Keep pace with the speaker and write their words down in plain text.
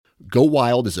Go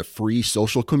Wild is a free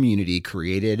social community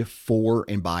created for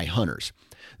and by hunters.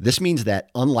 This means that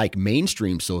unlike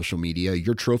mainstream social media,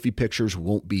 your trophy pictures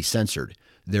won't be censored.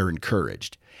 They're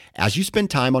encouraged. As you spend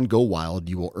time on Go Wild,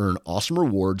 you will earn awesome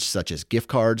rewards such as gift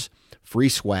cards, free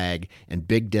swag, and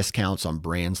big discounts on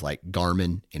brands like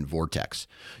Garmin and Vortex.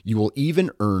 You will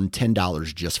even earn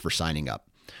 $10 just for signing up.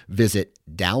 Visit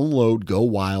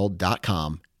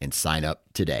downloadgowild.com and sign up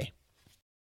today.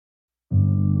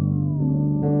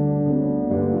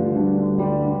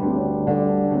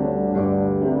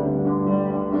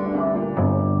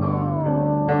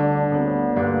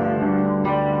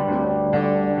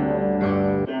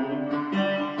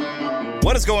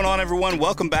 What is going on, everyone?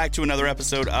 Welcome back to another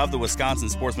episode of the Wisconsin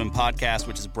Sportsman Podcast,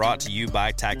 which is brought to you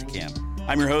by Tacticam.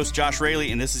 I'm your host, Josh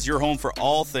Raley, and this is your home for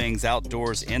all things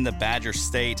outdoors in the Badger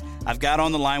State. I've got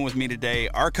on the line with me today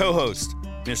our co-host,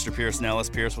 Mr. Pierce Nellis.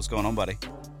 Pierce, what's going on, buddy?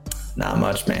 Not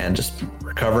much, man. Just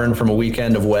recovering from a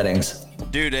weekend of weddings.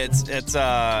 Dude, is it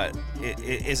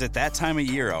that time of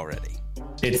year already?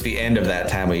 It's the end of that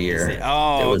time of year.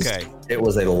 Okay. It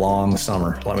was a long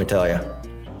summer, let me tell you.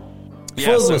 Yeah,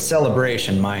 Filled with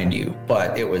celebration, mind you,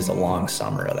 but it was a long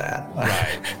summer of that.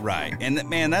 Right. And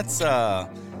man, that's the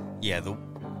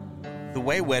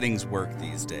way weddings work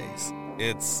these days.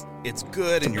 It's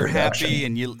good and you're happy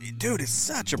and dude, it's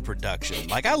such a production.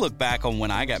 Like, I look back on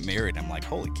when I got married, I'm like,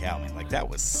 holy cow, man, like that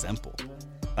was simple.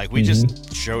 Like, we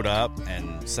just showed up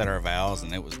and said our vows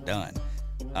and it was done.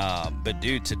 But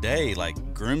dude, today,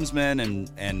 like, groomsmen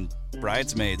and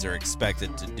bridesmaids are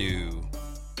expected to do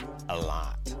a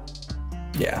lot.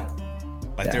 Yeah.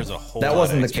 There's a whole that lot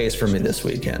wasn't of the case for me this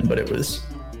weekend, but it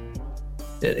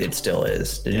still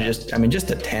is.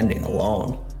 Just attending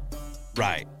alone.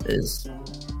 Right. It's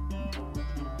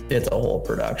a whole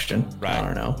production. Right. I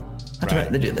don't know.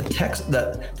 Right.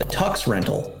 The tux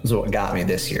rental is what got me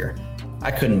this year.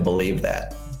 I couldn't believe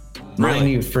that. Really?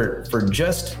 Mind you, for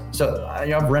just so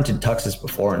I've rented tuxes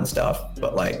before and stuff,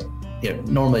 but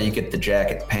normally you get the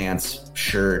jacket, pants,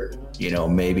 shirt,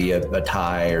 maybe a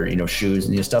tie or shoes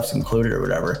and stuff's included or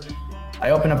whatever.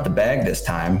 I opened up the bag this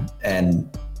time, and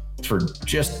for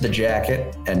just the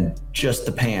jacket and just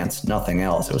the pants, nothing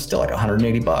else, it was still like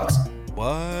 $180.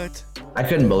 What? I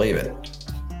couldn't believe it.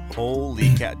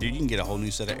 Holy cow, dude! You can get a whole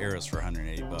new set of arrows for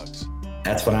 $180.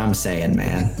 That's what I'm saying,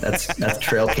 man. That's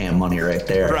trail cam money right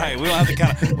there. Right. We don't have to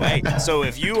kind of wait. So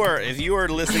if you are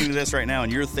listening to this right now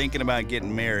and you're thinking about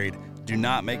getting married, do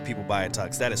not make people buy a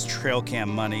tux. That is trail cam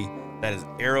money. That is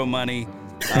arrow money.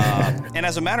 And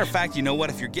as a matter of fact, you know what?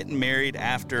 If you're getting married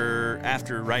after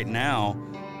right now,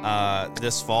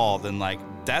 this fall, then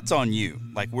that's on you.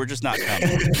 We're just not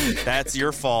coming. That's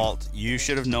your fault. You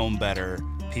should have known better.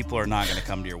 People are not going to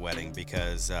come to your wedding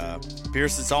because,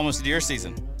 Pierce, it's almost deer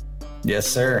season. Yes,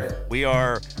 sir. We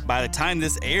are, by the time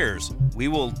this airs, we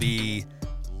will be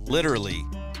literally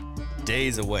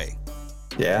days away.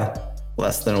 Yeah.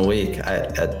 Less than a week.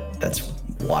 That's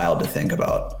wild to think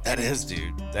about. That is,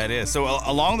 dude. That is. So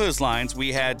along those lines,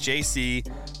 we had JC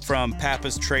from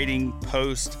Pappas Trading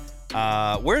Post.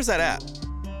 Where's that at?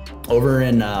 Over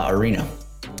in Arena.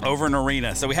 Over in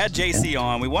Arena. So we had JC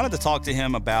on. We wanted to talk to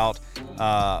him about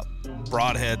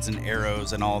broadheads and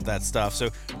arrows and all of that stuff. So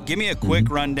give me a quick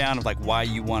rundown of why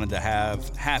you wanted to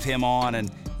have him on,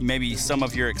 and maybe some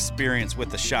of your experience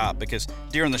with the shop, because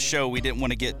during the show we didn't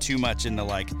want to get too much into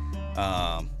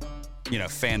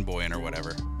fanboying or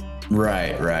whatever.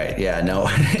 Right. Yeah, no.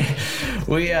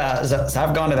 So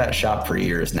I've gone to that shop for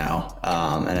years now.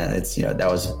 And it's, that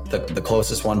was the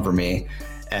closest one for me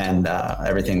and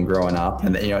everything growing up.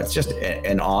 And, it's just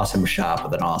an awesome shop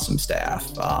with an awesome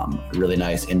staff, really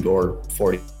nice indoor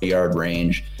 40-yard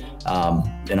range,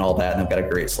 and all that. And they've got a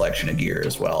great selection of gear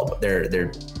as well. But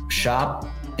their shop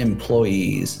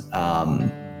employees,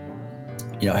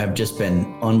 have just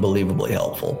been unbelievably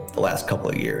helpful the last couple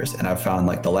of years. And I've found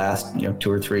the last,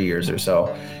 2 or 3 years or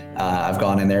so, I've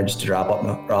gone in there just to drop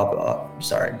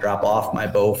off my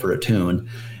bow for a tune.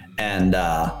 And,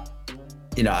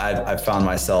 I've found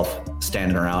myself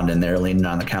standing around in there, leaning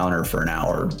on the counter for an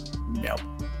hour,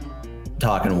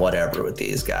 talking whatever with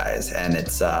these guys. And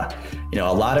it's, a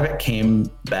lot of it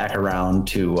came back around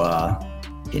to, a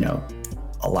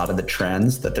lot of the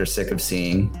trends that they're sick of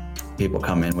seeing. People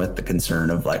come in with the concern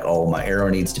of my arrow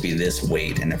needs to be this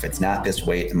weight, and if it's not this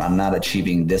weight, I'm not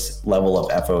achieving this level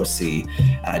of FOC,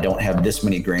 and I don't have this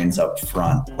many grains up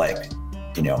front.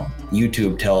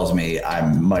 YouTube tells me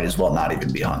I might as well not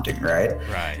even be hunting, right?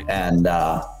 Right. And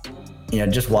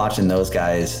just watching those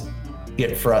guys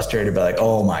get frustrated, be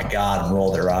oh my God, and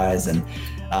roll their eyes, and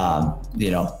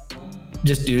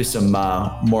just do some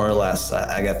more or less,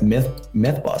 I guess,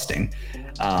 myth busting.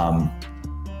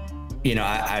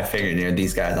 I figured,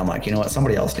 these guys, I'm like, you know what?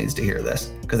 Somebody else needs to hear this.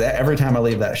 Because every time I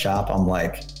leave that shop, I'm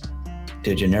like,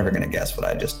 dude, you're never going to guess what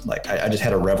I just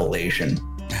had a revelation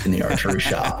in the archery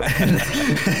shop.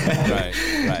 Right.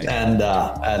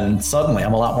 And suddenly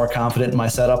I'm a lot more confident in my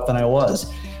setup than I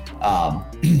was.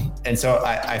 And so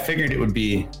I figured it'd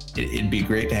be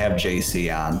great to have JC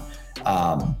on,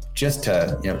 just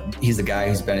to, he's a guy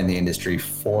who's been in the industry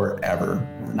forever,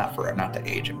 not to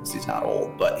age him because he's not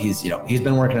old, but he's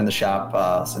been working in the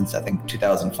shop, since I think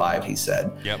 2005, he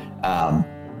said. Yep.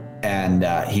 And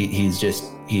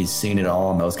he's seen it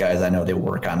all. And those guys, I know they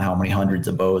work on how many hundreds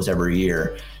of bows every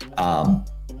year. And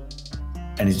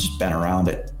he's just been around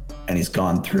it, and he's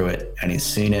gone through it, and he's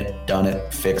seen it, done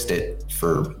it, fixed it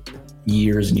for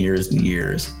years and years and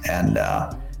years. And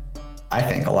I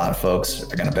think a lot of folks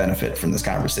are going to benefit from this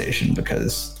conversation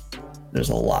because there's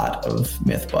a lot of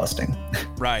myth busting.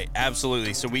 Right,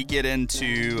 absolutely. So we get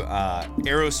into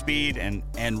arrow speed and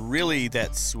really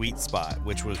that sweet spot,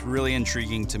 which was really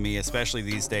intriguing to me, especially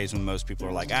these days when most people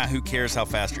are like, who cares how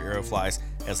fast your arrow flies?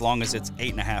 As long as it's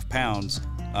 8.5 pounds,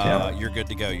 you're good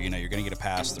to go. You're going to get a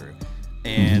pass through.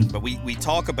 And but we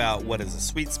talk about what is a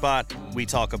sweet spot. We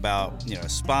talk about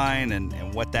spine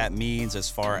and what that means as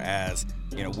far as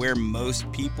where most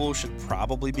people should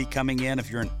probably be coming in if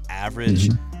you're an average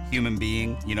human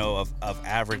being, of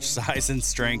average size and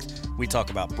strength. We talk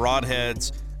about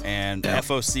broadheads and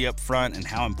FOC up front and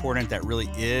how important that really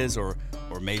is, or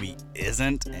maybe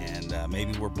isn't, and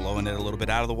maybe we're blowing it a little bit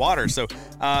out of the water. So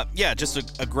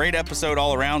just a great episode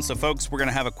all around. So folks, we're going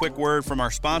to have a quick word from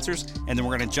our sponsors, and then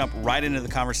we're going to jump right into the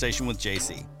conversation with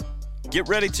JC. Get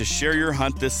ready to share your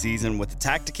hunt this season with the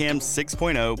Tactacam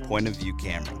 6.0 point of view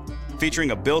camera.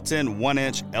 Featuring a built-in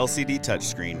 1-inch LCD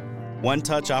touchscreen,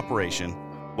 one-touch operation,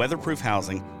 weatherproof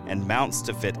housing, and mounts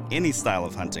to fit any style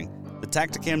of hunting, the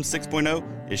Tactacam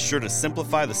 6.0 is sure to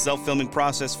simplify the self-filming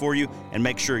process for you and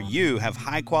make sure you have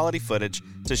high-quality footage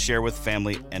to share with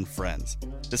family and friends.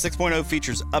 The 6.0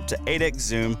 features up to 8x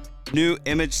zoom, new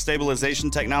image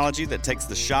stabilization technology that takes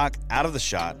the shock out of the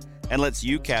shot and lets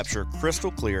you capture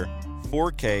crystal clear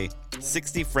 4K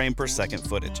 60 frame per second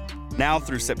footage. Now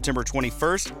through September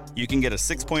 21st, you can get a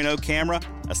 6.0 camera,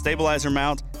 a stabilizer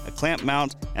mount, a clamp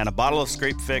mount, and a bottle of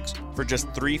Scrape Fix for just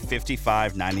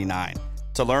 $355.99.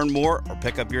 To learn more or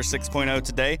pick up your 6.0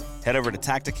 today, head over to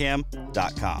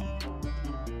Tactacam.com.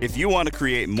 If you want to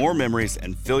create more memories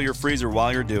and fill your freezer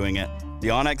while you're doing it, the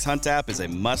onX Hunt app is a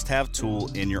must-have tool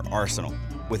in your arsenal.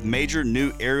 With major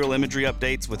new aerial imagery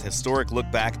updates with historic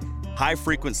look-back,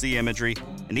 high-frequency imagery,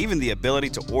 and even the ability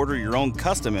to order your own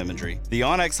custom imagery, the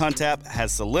onX Hunt app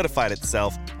has solidified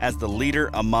itself as the leader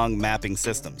among mapping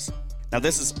systems. Now,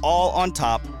 this is all on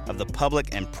top of the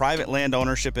public and private land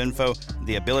ownership info,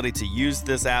 the ability to use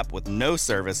this app with no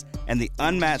service, and the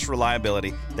unmatched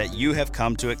reliability that you have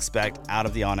come to expect out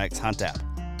of the onX Hunt app.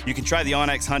 You can try the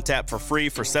onX Hunt app for free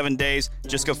for 7 days.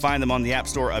 Just go find them on the app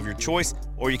store of your choice,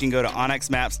 or you can go to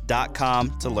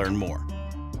onxmaps.com to learn more.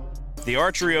 The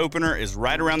archery opener is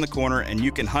right around the corner, and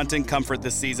you can hunt in comfort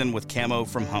this season with camo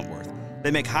from Huntworth.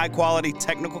 They make high-quality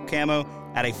technical camo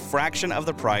at a fraction of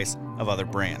the price of other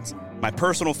brands. My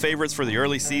personal favorites for the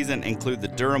early season include the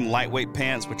Durham lightweight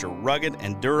pants, which are rugged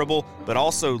and durable, but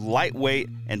also lightweight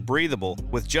and breathable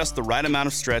with just the right amount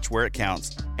of stretch where it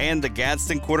counts, and the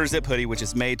Gadsden quarter zip hoodie, which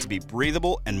is made to be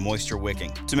breathable and moisture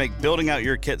wicking. To make building out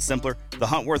your kit simpler, the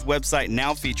Huntworth website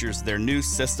now features their new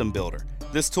system builder.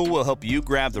 This tool will help you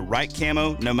grab the right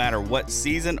camo no matter what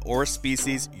season or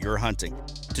species you're hunting.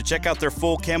 To check out their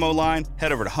full camo line,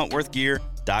 head over to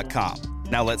huntworthgear.com.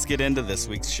 Now let's get into this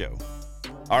week's show.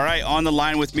 All right, on the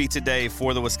line with me today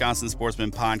for the Wisconsin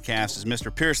Sportsman podcast is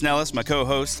Mr. Pierce Nellis, my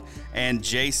co-host, and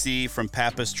JC from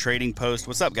Pappas Trading Post.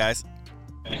 What's up, guys?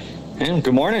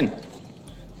 Good morning.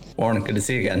 Morning. Good to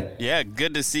see you again. Yeah,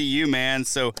 good to see you, man.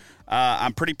 So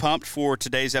I'm pretty pumped for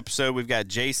today's episode. We've got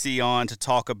JC on to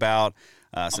talk about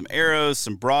some arrows,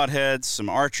 some broadheads, some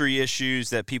archery issues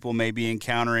that people may be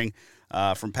encountering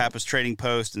from Pappas Trading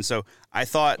Post. And so I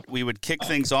thought we would kick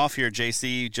things off here,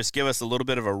 JC. Just give us a little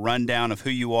bit of a rundown of who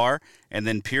you are, and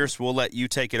then Pierce, we'll let you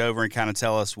take it over and kind of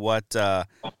tell us what the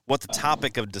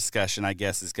topic of discussion, I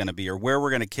guess, is going to be, or where we're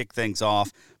going to kick things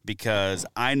off, because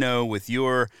I know with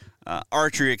your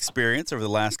archery experience over the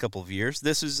last couple of years,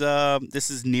 this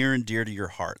is near and dear to your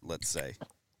heart, let's say.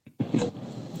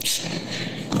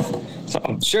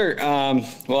 Sure.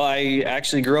 Well, I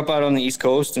actually grew up out on the East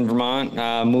Coast in Vermont,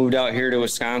 moved out here to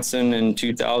Wisconsin in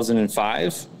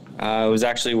 2005. I was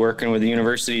actually working with the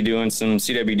university doing some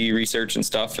CWD research and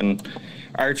stuff, and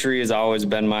archery has always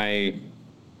been my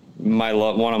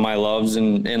love, one of my loves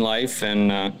in life.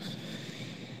 And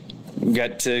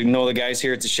got to know the guys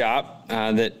here at the shop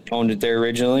that owned it there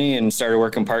originally, and started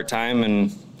working part-time.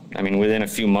 And I mean, within a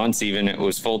few months, even, it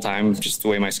was full-time, just the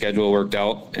way my schedule worked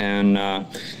out, and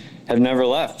have never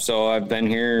left. So I've been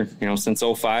here, since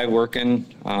 2005 working,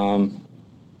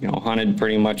 hunted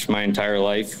pretty much my entire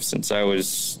life since I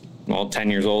was, 10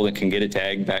 years old and can get a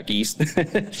tag back east.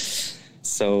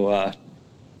 So,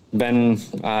 been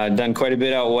done quite a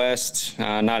bit out west,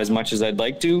 not as much as I'd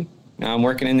like to. I'm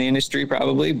working in the industry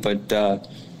probably, but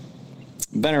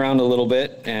been around a little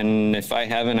bit, and if I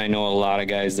haven't, I know a lot of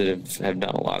guys that have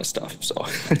done a lot of stuff. So,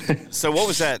 so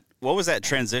what was that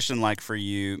transition like for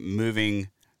you moving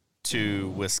to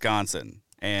Wisconsin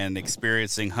and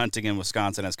experiencing hunting in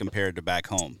Wisconsin as compared to back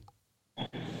home?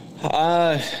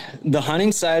 The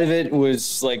hunting side of it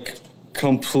was like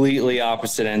completely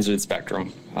opposite ends of the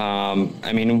spectrum.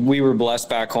 I mean, we were blessed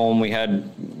back home. We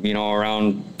had,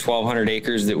 around 1,200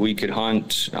 acres that we could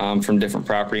hunt from different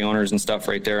property owners and stuff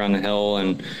right there on the hill.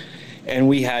 And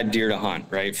we had deer to hunt,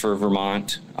 right, for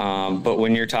Vermont. But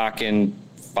when you're talking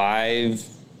 5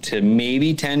 to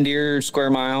maybe 10 deer square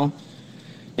mile,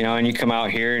 and you come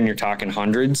out here and you're talking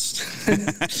hundreds,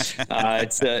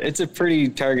 it's a pretty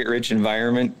target rich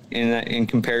environment in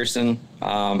comparison.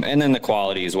 And then the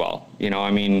quality as well. I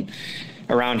mean,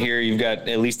 around here, you've got,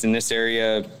 at least in this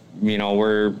area,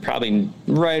 we're probably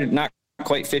not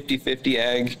quite 50-50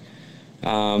 ag.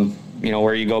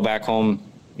 Where you go back home,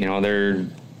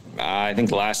 I think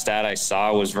the last stat I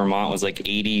saw was Vermont was like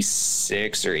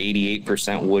 86 or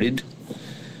 88% wooded.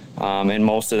 And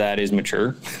most of that is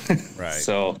mature. Right.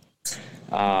 So,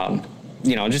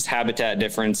 just habitat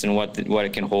difference and what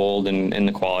it can hold and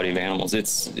the quality of animals.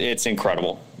 It's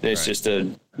incredible. It's just a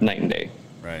night and day.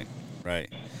 Right.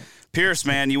 Pierce,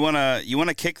 man, you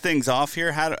wanna kick things off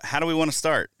here? How do we want to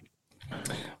start?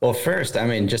 Well, first, I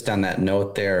mean, just on that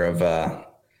note there of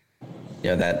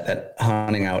that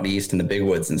hunting out east in the big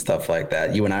woods and stuff like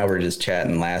that. You and I were just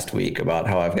chatting last week about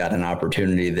how I've got an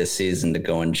opportunity this season to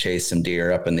go and chase some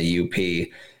deer up in the UP,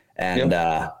 and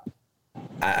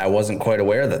I wasn't quite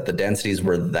aware that the densities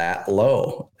were that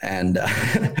low. And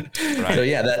right. So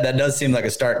yeah, that does seem like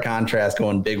a stark contrast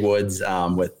going big woods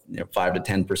with 5 to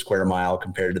 10 per square mile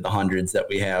compared to the hundreds that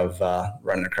we have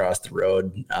running across the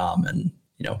road and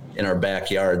in our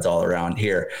backyards all around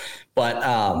here.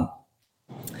 But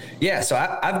yeah, so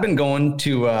I've been going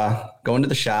to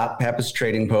the shop, Pappas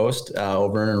Trading Post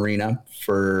over in Arena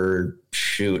for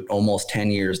almost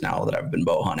 10 years now that I've been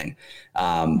bow hunting.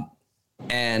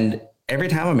 And every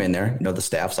time I'm in there, the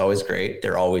staff's always great.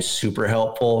 They're always super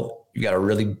helpful. You've got a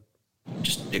really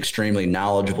just extremely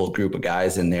knowledgeable group of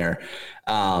guys in there.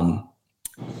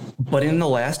 But in the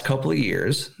last couple of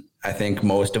years, I think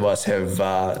most of us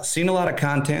have seen a lot of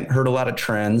content, heard a lot of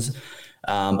trends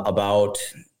about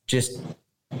just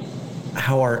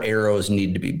how our arrows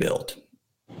need to be built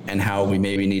and how we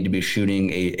maybe need to be shooting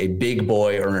a big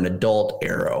boy or an adult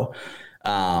arrow,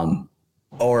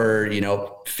 or,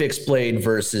 fixed blade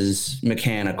versus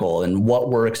mechanical, and what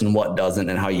works and what doesn't,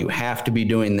 and how you have to be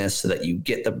doing this so that you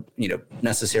get the,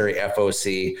 necessary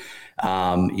FOC.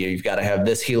 You've got to have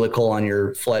this helical on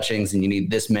your fletchings and you need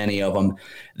this many of them.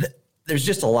 There's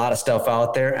just a lot of stuff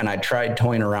out there. And I tried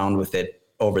toying around with it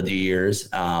over the years,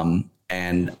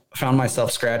 and found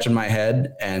myself scratching my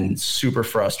head and super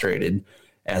frustrated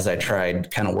as I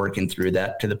tried kind of working through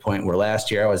that, to the point where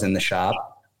last year I was in the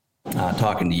shop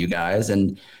talking to you guys,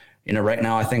 and right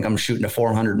now I think I'm shooting a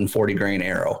 440 grain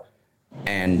arrow,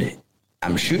 and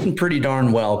I'm shooting pretty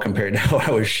darn well compared to how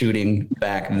I was shooting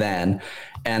back then.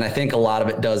 And I think a lot of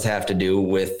it does have to do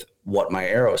with what my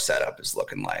arrow setup is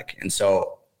looking like. And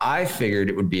so I figured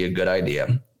it would be a good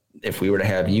idea if we were to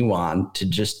have you on to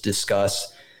just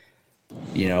discuss,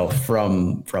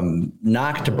 from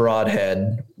nock to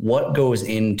broadhead, what goes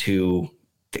into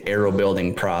the arrow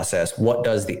building process. What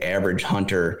does the average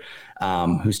hunter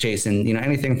who's chasing,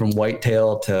 anything from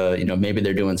whitetail to, maybe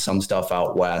they're doing some stuff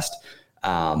out west,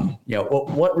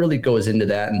 what really goes into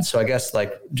that? And so I guess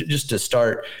just to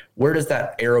start, where does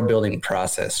that arrow building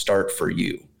process start for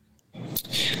you?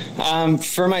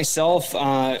 For myself,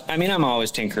 I'm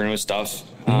always tinkering with stuff.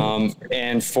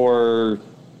 And for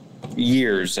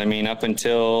years, up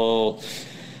until,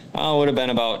 would have been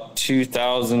about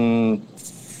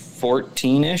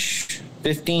 2014-ish,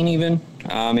 15 even,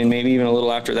 and maybe even a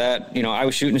little after that, I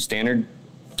was shooting a standard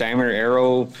diameter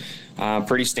arrow,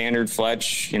 pretty standard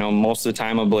fletch, most of the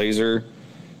time a blazer,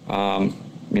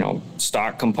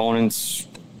 stock components,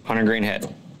 100 grain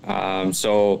head.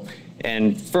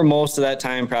 And for most of that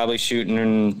time, probably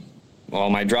shooting,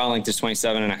 my draw length is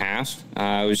 27.5.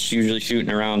 I was usually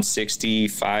shooting around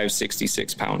 65,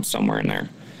 66 pounds, somewhere in there.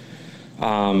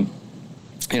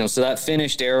 So that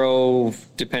finished arrow,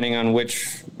 depending on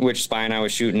which spine I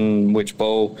was shooting, which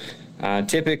bow,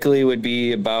 typically would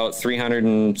be about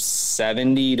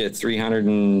 370 to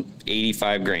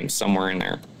 385 grains, somewhere in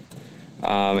there.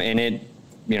 And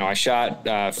I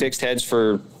shot fixed heads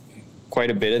for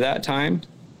quite a bit of that time,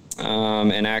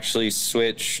 and actually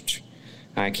switched,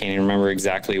 I can't even remember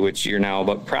exactly which year now,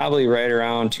 but probably right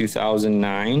around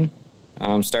 2009.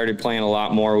 Started playing a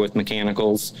lot more with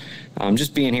mechanicals,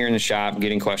 just being here in the shop,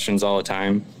 getting questions all the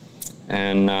time.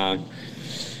 And,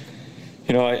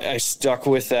 I stuck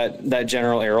with that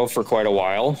general arrow for quite a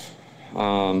while.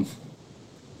 And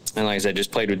like I said,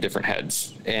 just played with different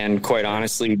heads, and quite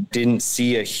honestly, didn't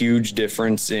see a huge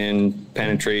difference in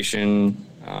penetration.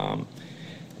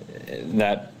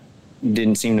 That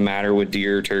didn't seem to matter with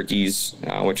deer, turkeys,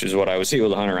 which is what I was able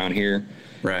to hunt around here.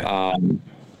 Right.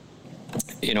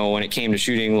 When it came to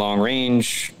shooting long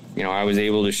range, I was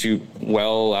able to shoot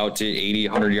well out to 80,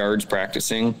 100 yards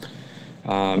practicing.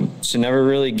 So never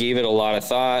really gave it a lot of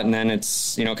thought. And then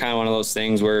it's, kind of one of those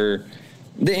things where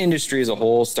the industry as a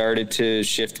whole started to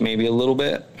shift maybe a little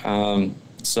bit.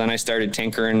 So then I started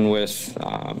tinkering with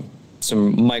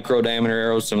some micro diameter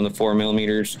arrows, some of the 4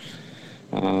 millimeters.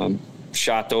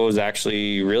 Shot those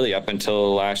actually really up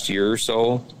until last year or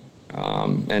so.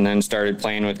 And then started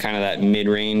playing with kind of that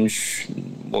mid-range,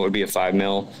 what would be a 5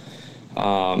 mil.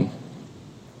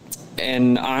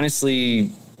 And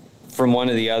honestly, from one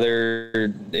to the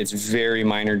other, it's very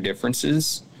minor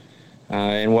differences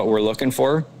in what we're looking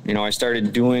for. I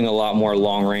started doing a lot more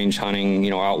long-range hunting,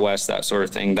 out west, that sort of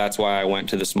thing. That's why I went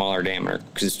to the smaller diameter,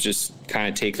 because just kind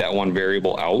of take that one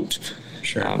variable out.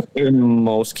 Sure. In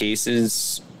most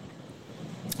cases,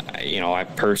 I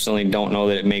personally don't know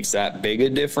that it makes that big a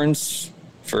difference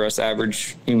for us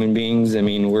average human beings. I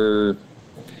mean,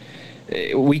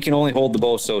 we can only hold the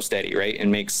bow so steady, right,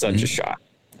 and make such a shot.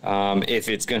 If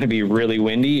it's going to be really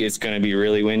windy, it's going to be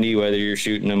really windy, whether you're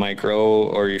shooting a micro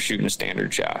or you're shooting a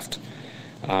standard shaft.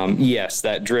 Yes,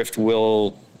 that drift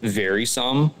will vary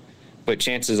some, but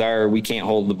chances are we can't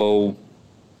hold the bow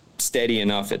steady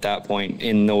enough at that point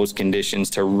in those conditions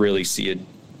to really see an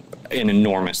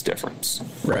enormous difference.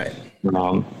 Right.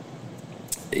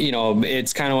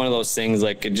 It's kind of one of those things,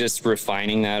 like just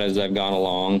refining that as I've gone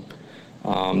along.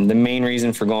 The main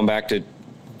reason for going back to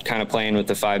kind of playing with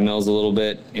the 5 mils a little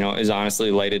bit, is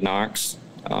honestly lighted nocks.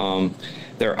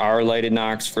 There are lighted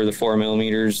nocks for the 4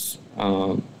 millimeters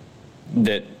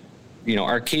that,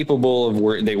 are capable of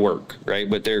where they work, right?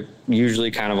 But they're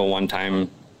usually kind of a one-time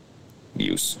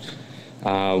use.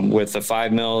 With the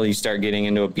 5 mil, you start getting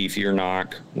into a beefier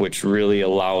nock, which really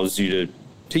allows you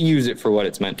to use it for what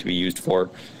it's meant to be used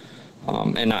for,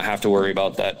 and not have to worry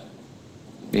about that,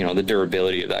 the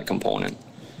durability of that component.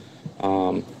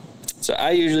 So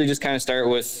I usually just kind of start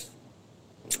with,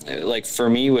 like for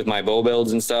me with my bow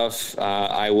builds and stuff,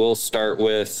 I will start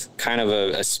with kind of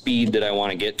a speed that I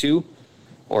want to get to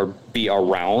or be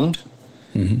around.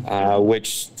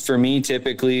 Which for me,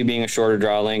 typically being a shorter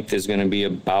draw length, is going to be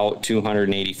about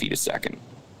 280 feet a second.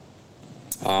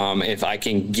 If I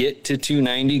can get to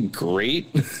 290, great.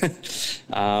 If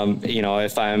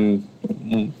I'm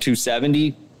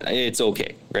 270, it's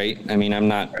okay, right? I mean, I'm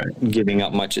not giving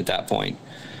up much at that point.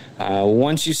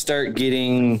 Once you start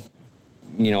getting,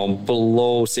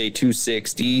 below say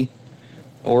 260,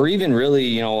 or even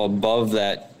really, above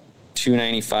that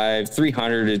 295,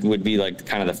 300, it would be like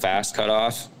kind of the fast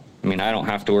cutoff. I mean, I don't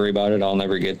have to worry about it. I'll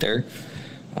never get there.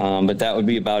 But that would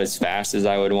be about as fast as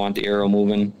I would want the arrow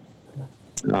moving,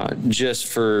 just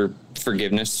for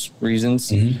forgiveness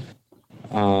reasons.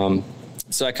 So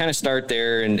I kind of start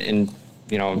there and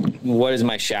what is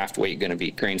my shaft weight going to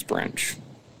be, grains per inch,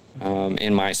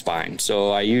 in my spine.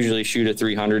 So I usually shoot a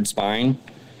 300 spine,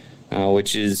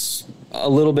 which is a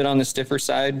little bit on the stiffer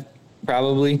side,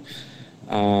 probably.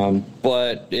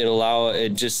 But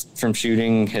it just from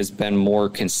shooting has been more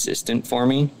consistent for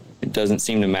me. It doesn't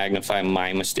seem to magnify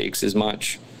my mistakes as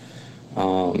much.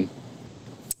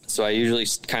 So I usually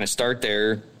kind of start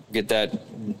there, get that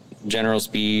general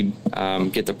speed,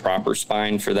 get the proper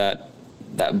spine for that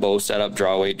bow setup,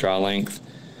 draw weight, draw length,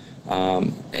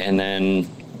 and then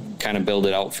kind of build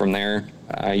it out from there.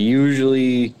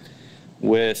 Usually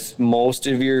with most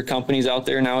of your companies out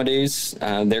there nowadays,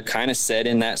 they're kind of set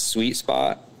in that sweet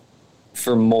spot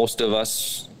for most of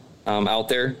us out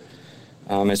there,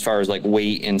 as far as like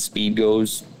weight and speed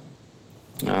goes.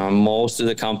 Most of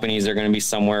the companies are going to be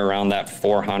somewhere around that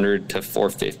 400 to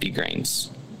 450 grains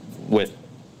with,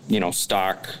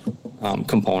 stock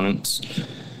components,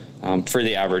 for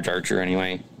the average archer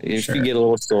anyway. If you get a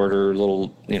little shorter,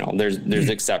 there's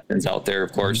exceptions out there,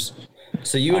 of course.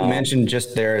 So you had mentioned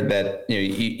just there that, you know,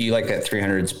 you like that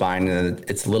 300 spine, and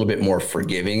it's a little bit more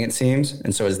forgiving, it seems.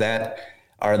 And so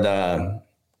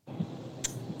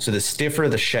so the stiffer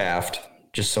the shaft,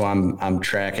 just so I'm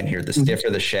tracking here, the stiffer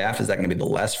the shaft, is that going to be the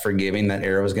less forgiving that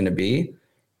arrow is going to be,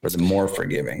 or the more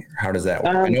forgiving? How does that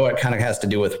work? I know it kind of has to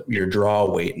do with your draw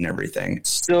weight and everything.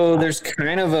 So there's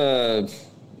kind of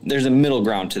there's a middle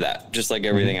ground to that, just like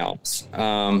everything else.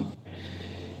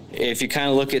 If you kind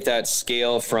of look at that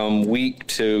scale from weak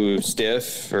to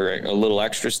stiff, or a little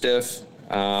extra stiff,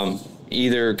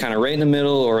 either kind of right in the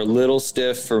middle or a little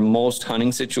stiff for most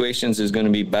hunting situations is going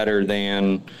to be better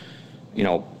than, you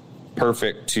know,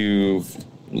 perfect to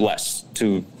less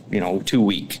to, you know, too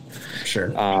weak.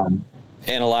 Sure.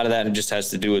 And a lot of that just has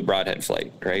to do with broadhead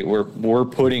flight, right? We're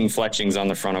putting fletchings on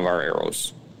the front of our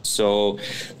arrows. So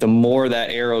the more that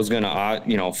arrow is going to,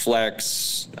 you know,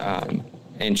 flex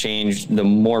and change, the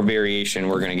more variation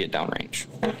we're going to get downrange.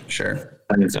 Sure.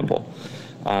 Plain and simple.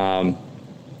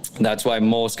 That's why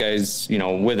most guys, you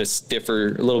know, with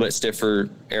a little bit stiffer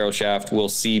arrow shaft will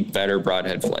see better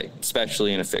broadhead flight,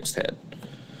 especially in a fixed head.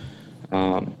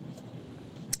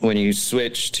 When you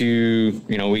switch to,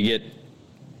 you know, we get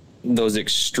those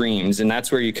extremes, and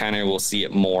that's where you kind of will see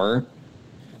it more.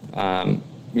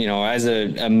 You know, as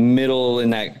a middle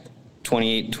in that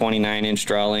 28, 29 inch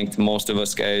draw length, most of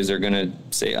us guys are going to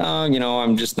say, oh, you know,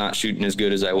 I'm just not shooting as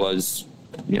good as I was,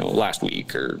 you know, last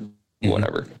week or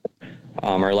whatever,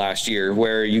 or last year,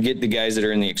 where you get the guys that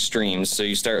are in the extremes. So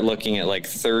you start looking at like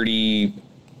 30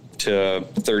 to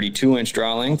 32 inch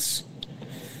draw lengths.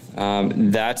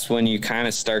 That's when you kind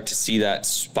of start to see that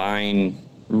spine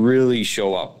really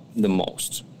show up the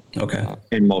most. Okay.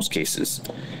 In most cases.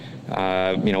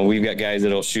 You know, we've got guys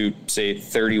that'll shoot, say,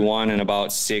 31 and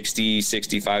about 60,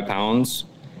 65 pounds,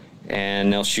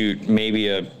 and they'll shoot maybe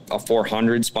a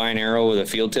 400 spine arrow with a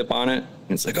field tip on it.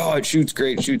 And it's like, oh, it shoots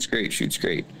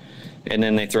great. And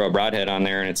then they throw a broadhead on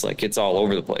there, and it's like, it's all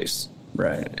over the place.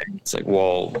 Right. And it's like,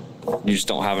 well, you just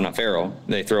don't have enough arrow.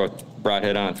 They throw a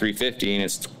broadhead on a 350, and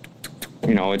it's,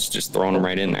 you know, it's just throwing them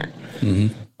right in there.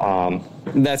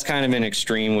 That's kind of an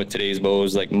extreme with today's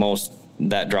bows. Like most,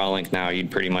 that draw length now,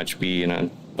 you'd pretty much be in a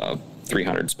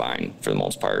 300 spine for the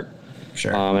most part.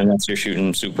 Sure. Unless you're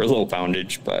shooting super low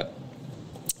poundage, but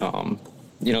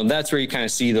you know, that's where you kind of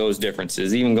see those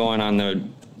differences. Even going on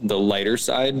the lighter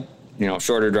side, you know,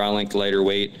 shorter draw length, lighter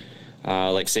weight.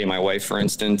 Like say my wife, for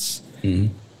instance, you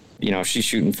know, she's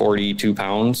shooting 42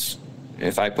 pounds.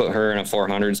 If I put her in a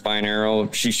 400 spine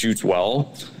arrow, she shoots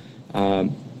well.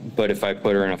 But if I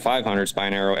put her in a 500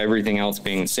 spine arrow, everything else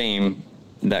being the same,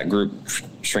 that group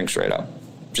shrinks right up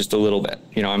just a little bit.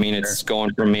 You know, I mean, it's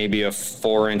going from maybe a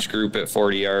 4-inch group at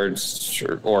 40 yards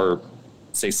or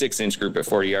say 6-inch group at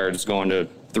 40 yards going to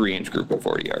 3-inch group at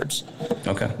 40 yards.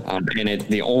 Okay. And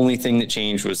the only thing that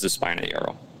changed was the spine of the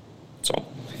arrow. So,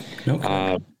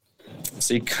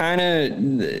 so you kind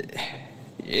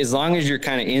of, as long as you're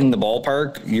kind of in the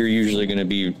ballpark, you're usually going to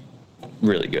be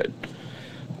really good.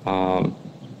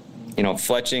 You know,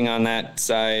 fletching on that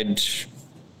side,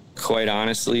 quite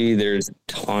honestly, there's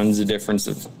tons of difference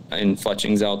in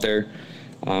fletchings out there.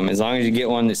 As long as you get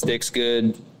one that sticks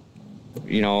good,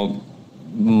 you know,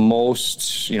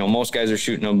 most guys are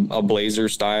shooting a Blazer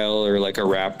style or like a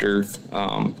Raptor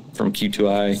from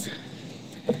Q2I.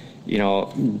 You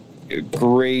know,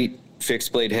 great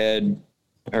fixed blade head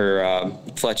or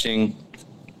fletching.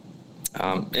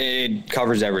 It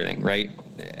covers everything, right?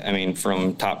 I mean,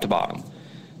 from top to bottom.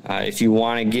 If you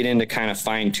want to get into kind of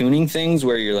fine tuning things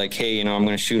where you're like, hey, you know, I'm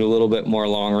going to shoot a little bit more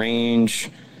long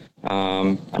range.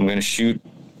 I'm going to shoot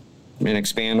an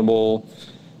expandable,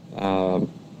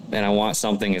 and I want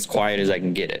something as quiet as I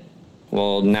can get it.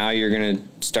 Well, now you're going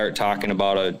to start talking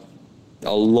about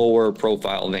a lower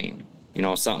profile vein, you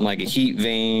know, something like a heat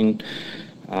vein,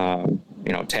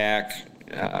 you know, tack.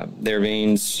 Their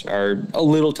veins are a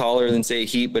little taller than say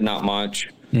heat, but not much.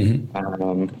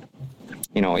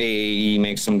 You know, AAE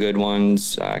makes some good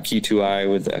ones, Q2I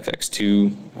with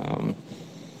FX2.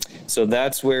 So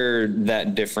that's where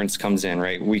that difference comes in,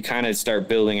 right? We kind of start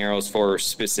building arrows for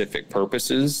specific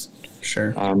purposes.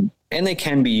 Sure. And they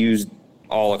can be used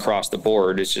all across the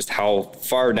board. It's just how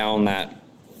far down that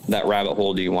rabbit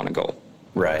hole do you want to go?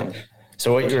 Right.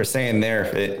 So what you were saying there,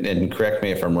 and correct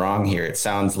me if I'm wrong here, it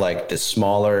sounds like the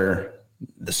smaller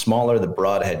the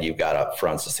broadhead you've got up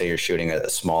front, so say you're shooting a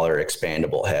smaller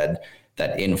expandable head,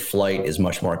 that in flight is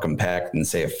much more compact than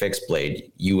say a fixed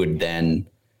blade, you would then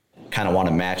kind of want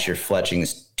to match your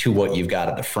fletchings to what you've got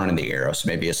at the front of the arrow. So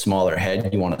maybe a smaller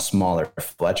head, you want a smaller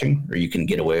fletching, or you can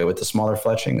get away with the smaller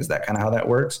fletching. Is that kind of how that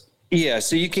works? Yeah,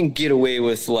 so you can get away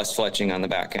with less fletching on the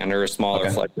back end or a smaller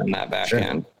fletching on that back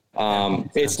end.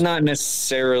 It's not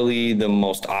necessarily the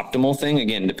most optimal thing,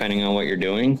 again, depending on what you're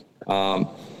doing.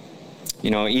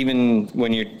 Even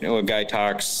when a guy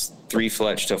talks 3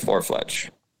 fletch to 4 fletch.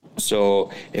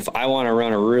 So if I want to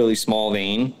run a really small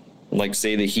vein, like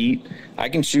say the heat, I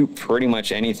can shoot pretty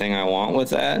much anything I want with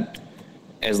that,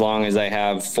 as long as I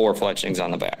have 4 fletchings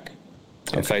on the back.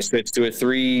 Okay. If I switch to a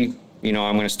 3, I'm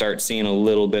going to start seeing a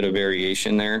little bit of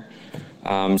variation there,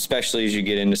 especially as you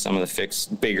get into some of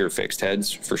the bigger fixed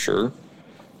heads for sure.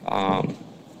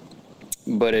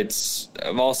 But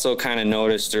I've also kind of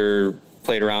noticed or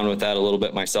played around with that a little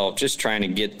bit myself, just trying to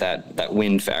get that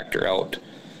wind factor out.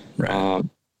 Right.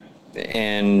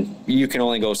 And you can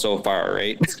only go so far,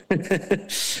 right?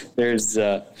 There's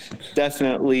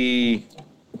definitely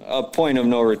a point of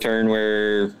no return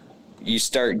where you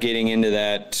start getting into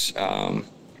that.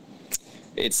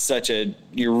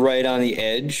 You're right on the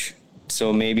edge.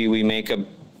 So maybe we make a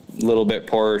little bit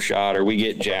poorer shot or we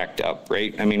get jacked up,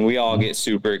 right? I mean, we all get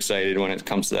super excited when it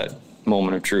comes to that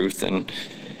moment of truth. And,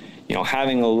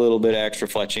 having a little bit of extra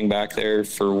fletching back there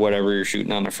for whatever you're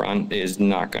shooting on the front is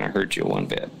not going to hurt you one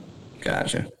bit.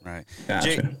 Gotcha. Right.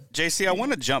 Gotcha. JC, I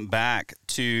want to jump back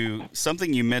to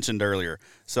something you mentioned earlier.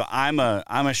 So I'm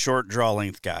a short draw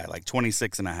length guy, like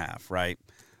 26 and a half, right?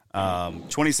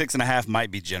 26 and a half might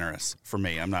be generous for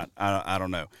me. I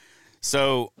don't know.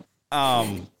 So,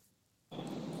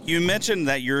 you mentioned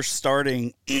that you're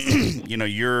starting,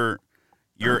 your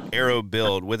arrow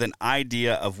build with an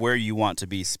idea of where you want to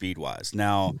be speed-wise.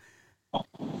 Now,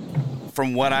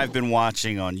 from what I've been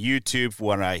watching on YouTube,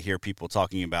 what I hear people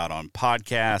talking about on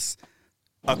podcasts,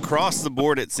 across the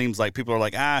board, it seems like people are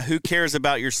like, who cares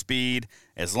about your speed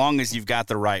as long as you've got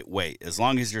the right weight, as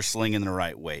long as you're slinging the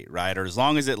right weight, right? Or as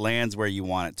long as it lands where you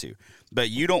want it to. But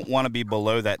you don't want to be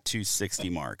below that 260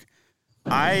 mark.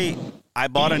 I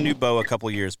bought a new bow a couple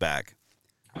years back.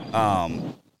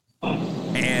 And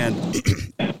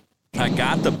I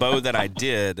got the bow that I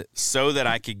did so that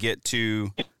I could get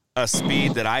to a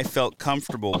speed that I felt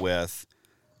comfortable with,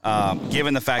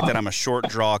 given the fact that I'm a short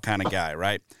draw kind of guy,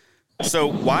 right? So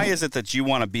why is it that you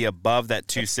want to be above that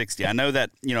 260? I know that,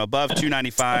 above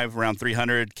 295, around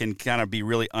 300 can kind of be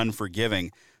really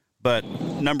unforgiving. But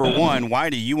number one, why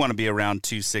do you want to be around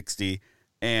 260?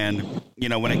 And,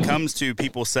 when it comes to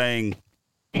people saying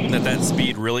that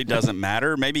speed really doesn't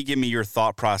matter, maybe give me your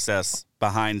thought process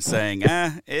behind saying,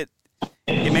 it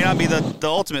may not be the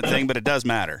ultimate thing, but it does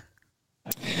matter.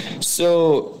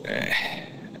 So,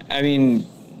 I mean,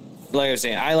 like I was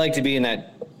saying, I like to be in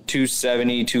that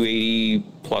 270, 280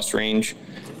 plus range.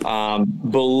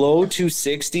 Below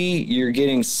 260, you're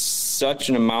getting such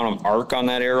an amount of arc on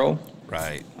that arrow.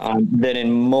 Right. That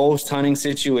in most hunting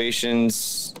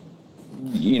situations,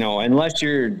 unless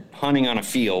you're hunting on a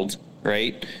field,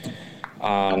 right?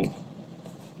 Plain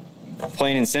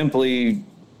and simply,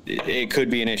 it could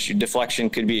be an issue. Deflection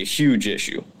could be a huge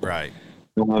issue. Right.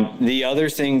 The other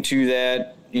thing to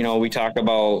that, we talk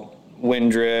about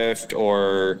wind drift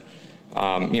or,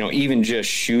 even just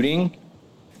shooting.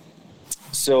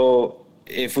 So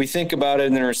if we think about it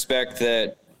in the respect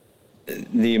that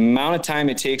the amount of time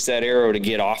it takes that arrow to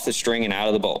get off the string and out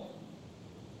of the bow,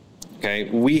 okay,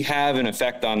 we have an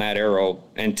effect on that arrow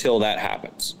until that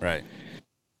happens. Right.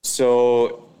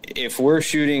 So if we're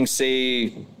shooting, say,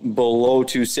 below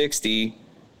 260,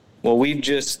 well, we've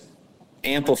just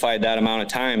amplified that amount of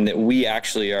time that we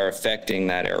actually are affecting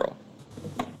that arrow.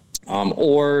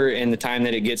 Or in the time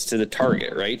that it gets to the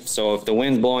target, right? So if the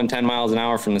wind's blowing 10 miles an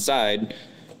hour from the side,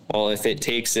 well, if it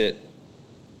takes it,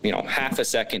 half a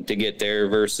second to get there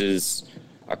versus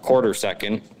a quarter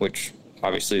second, which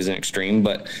obviously is an extreme,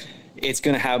 but it's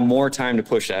going to have more time to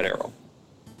push that arrow.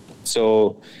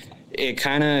 So it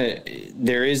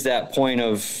there is that point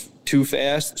of too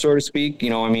fast, so to speak.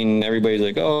 Everybody's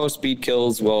like, oh, speed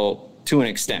kills. Well, to an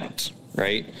extent,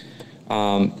 right?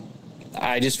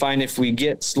 I just find if we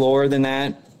get slower than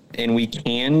that and we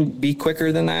can be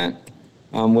quicker than that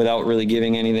without really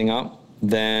giving anything up,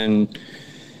 then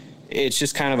it's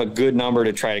just kind of a good number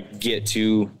to try to get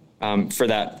to for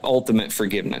that ultimate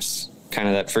forgiveness, kind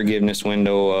of that forgiveness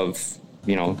window of,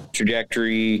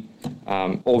 trajectory,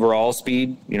 overall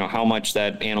speed, how much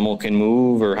that animal can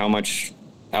move or how much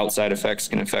outside effects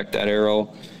can affect that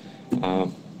arrow,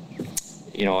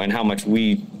 and how much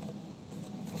we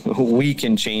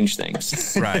can change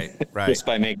things. Right. Just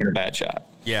by making a bad shot.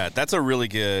 Yeah, that's a really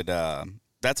good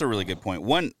point.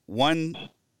 One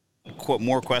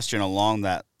more question along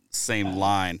that same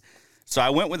line. So I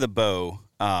went with a bow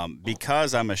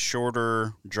because I'm a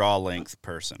shorter draw length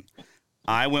person.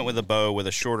 I went with a bow with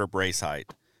a shorter brace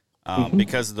height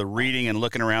because of the reading and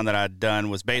looking around that I'd done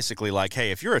was basically like,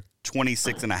 hey, if you're a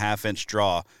 26 and a half inch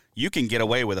draw, you can get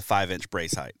away with a 5-inch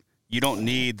brace height. You don't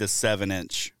need the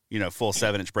 7-inch, full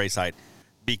 7-inch brace height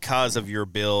because of your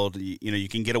build. You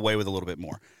can get away with a little bit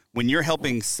more. When you're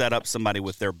helping set up somebody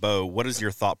with their bow, what is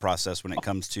your thought process when it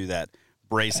comes to that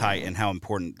brace height and how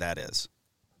important that is?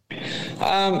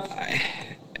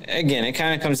 Again, it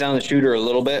kind of comes down to the shooter a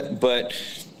little bit, but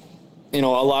a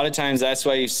lot of times that's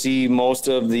why you see most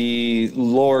of the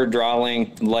lower draw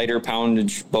length, lighter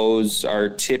poundage bows are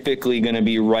typically going to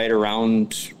be right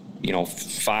around,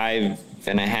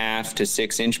 5.5 to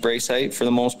 6 inch brace height for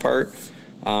the most part,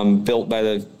 built by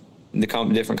the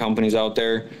different companies out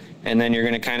there. And then you're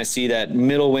going to kind of see that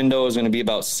middle window is going to be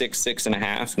about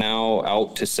 6.5 now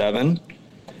out to 7.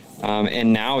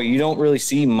 And now you don't really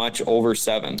see much over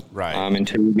 7, right?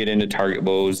 Until you get into target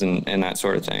bows and that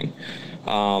sort of thing.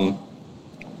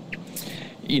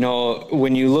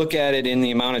 When you look at it in the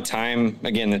amount of time,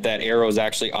 again, that arrow is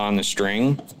actually on the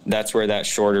string, that's where that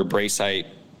shorter brace height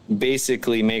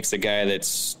basically makes a guy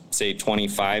that's, say,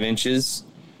 25 inches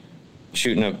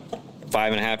shooting a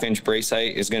 5.5 inch brace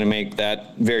height is going to make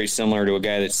that very similar to a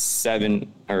guy that's 30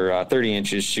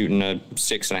 inches shooting a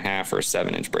 6.5 or a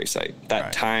 7 inch brace height. That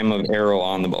right. Time of arrow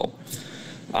on the bow.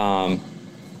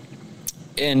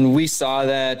 And we saw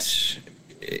that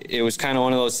it was kind of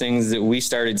one of those things that we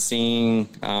started seeing,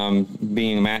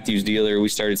 being a Matthews dealer, we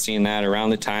started seeing that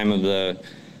around the time of the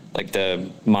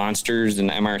Monsters and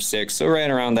the MR6. So right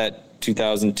around that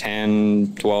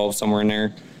 2010, 12, somewhere in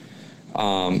there.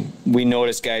 We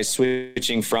noticed guys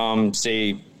switching from,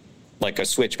 say, like a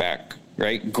switchback,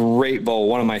 right? Great bow,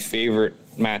 one of my favorite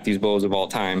Matthews bows of all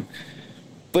time,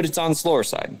 but it's on the slower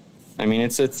side. I mean,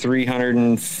 it's a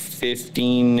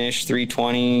 315-ish,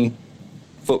 320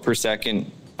 foot per second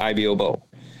IBO bow.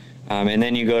 And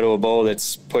then you go to a bow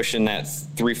that's pushing that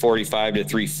 345 to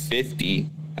 350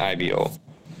 IBO.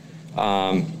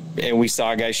 And we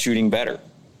saw guys shooting better.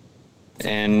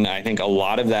 And I think a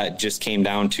lot of that just came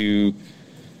down to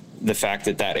the fact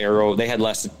that arrow, they had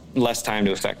less time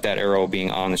to affect that arrow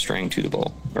being on the string to the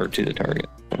bow or to the target.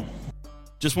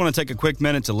 Just want to take a quick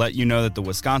minute to let you know that the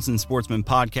Wisconsin Sportsman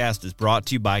podcast is brought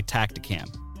to you by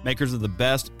Tacticam, makers of the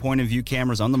best point-of-view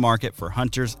cameras on the market for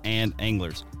hunters and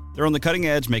anglers. They're on the cutting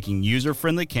edge, making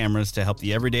user-friendly cameras to help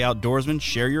the everyday outdoorsman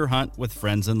share your hunt with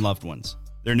friends and loved ones.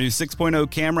 Their new 6.0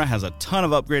 camera has a ton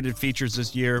of upgraded features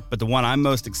this year, but the one I'm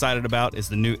most excited about is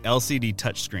the new LCD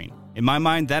touchscreen. In my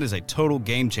mind, that is a total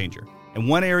game changer. And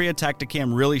one area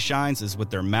Tacticam really shines is with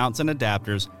their mounts and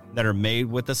adapters that are made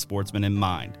with the sportsman in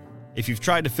mind. If you've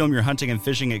tried to film your hunting and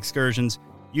fishing excursions,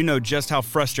 you know just how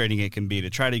frustrating it can be to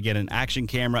try to get an action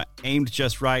camera aimed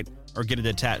just right or get it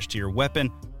attached to your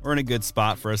weapon or in a good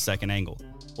spot for a second angle.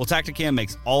 Well, Tacticam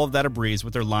makes all of that a breeze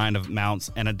with their line of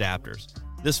mounts and adapters.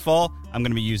 This fall, I'm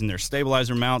going to be using their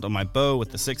stabilizer mount on my bow with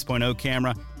the 6.0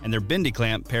 camera and their bendy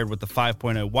clamp paired with the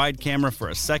 5.0 wide camera for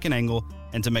a second angle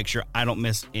and to make sure I don't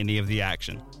miss any of the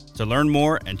action. To learn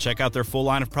more and check out their full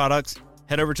line of products,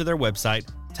 head over to their website,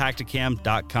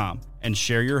 tacticam.com, and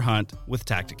share your hunt with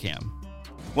Tacticam.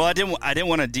 Well, I didn't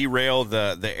want to derail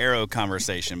the arrow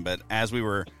conversation, but as we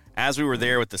were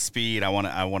there with the speed, I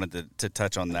wanted to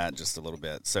touch on that just a little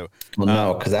bit. So,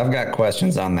 no, because I've got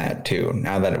questions on that too.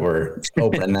 Now that we're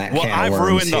opening that, well, can I've of worms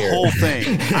ruined here. the whole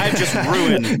thing. I've just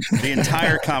ruined the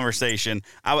entire conversation.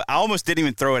 I almost didn't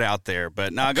even throw it out there,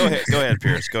 but no, go ahead,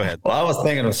 Pierce, go ahead. Well, I was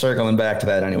thinking of circling back to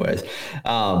that anyways.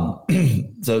 So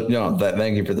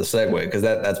thank you for the segue because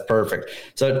that's perfect.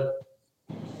 So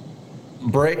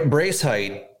brace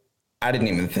height. I didn't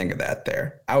even think of that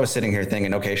there. I was sitting here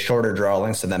thinking, okay, shorter draw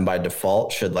length. So then by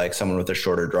default, should like someone with a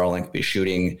shorter draw length be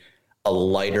shooting a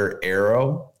lighter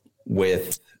arrow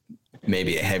with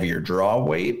maybe a heavier draw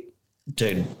weight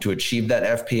to achieve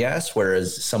that FPS?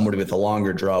 Whereas somebody with a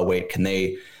longer draw weight, can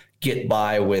they get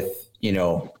by with,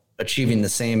 achieving the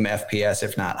same FPS,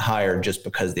 if not higher, just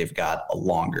because they've got a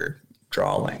longer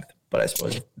draw length? But I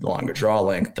suppose the longer draw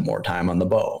length, the more time on the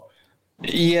bow.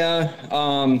 Yeah.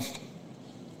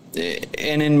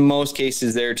 And in most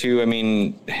cases there too, I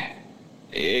mean,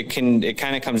 it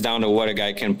kind of comes down to what a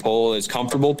guy can pull, is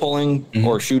comfortable pulling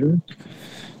or shooting.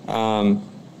 Again,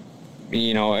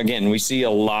 we see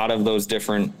a lot of those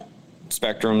different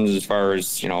spectrums as far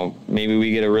as, maybe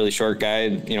we get a really short guy,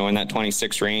 in that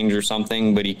 26 range or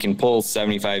something, but he can pull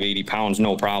 75, 80 pounds,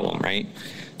 no problem. Right.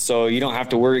 So you don't have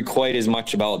to worry quite as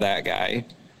much about that guy.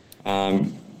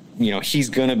 He's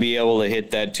going to be able to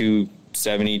hit that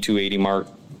 270, 280 mark,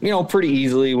 pretty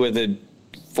easily with a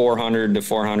 400 to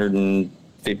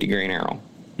 450 grain arrow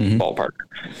ballpark.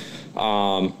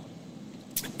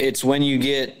 It's when you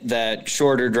get that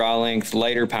shorter draw length,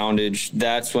 lighter poundage,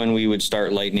 that's when we would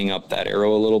start lightening up that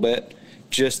arrow a little bit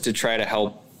just to try to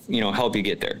help, help you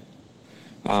get there.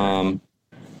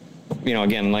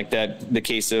 Again, like that, the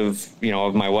case of,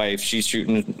 of my wife, she's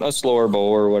shooting a slower bow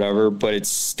or whatever, but it's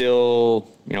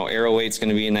still, arrow weight's going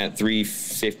to be in that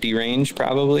 350 range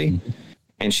probably.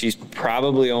 And she's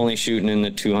probably only shooting in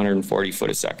the 240 foot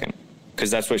a second,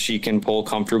 because that's what she can pull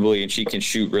comfortably and she can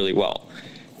shoot really well.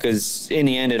 Because in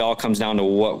the end, it all comes down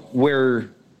to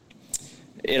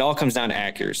it all comes down to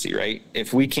accuracy, right?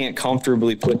 If we can't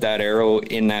comfortably put that arrow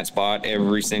in that spot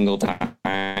every single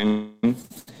time,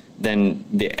 then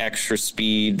the extra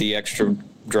speed, the extra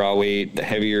draw weight, the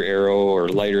heavier arrow or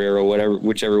lighter arrow,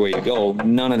 whichever way you go,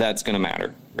 none of that's going to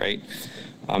matter, right?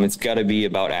 It's got to be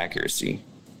about accuracy.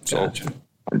 So gotcha.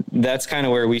 That's kind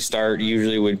of where we start.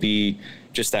 Usually would be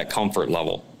just that comfort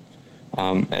level,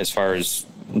 as far as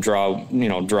draw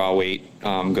weight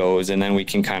goes, and then we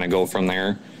can kind of go from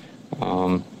there.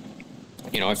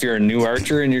 If you're a new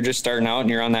archer and you're just starting out and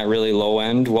you're on that really low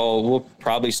end, well, we'll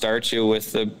probably start you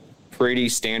with a pretty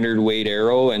standard weight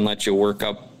arrow and let you work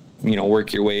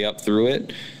your way up through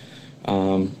it.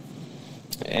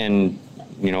 And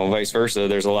vice versa.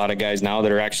 There's a lot of guys now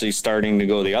that are actually starting to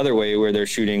go the other way, where they're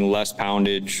shooting less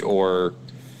poundage or,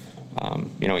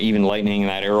 even lightening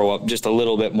that arrow up just a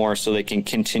little bit more so they can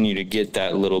continue to get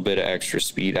that little bit of extra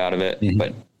speed out of it,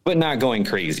 but not going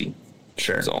crazy.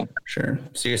 Sure. Sure.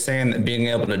 So you're saying that being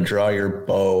able to draw your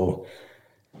bow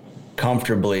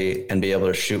comfortably and be able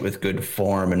to shoot with good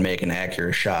form and make an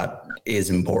accurate shot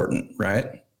is important,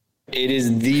 right? It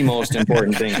is the most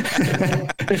important thing.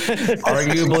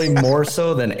 Arguably more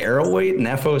so than arrow weight and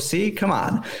FOC. Come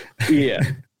on. Yeah.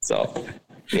 So,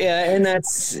 and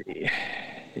that's,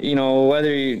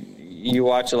 whether you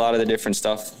watch a lot of the different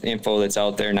info that's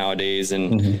out there nowadays,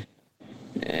 and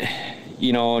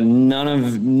none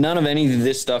of any of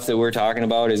this stuff that we're talking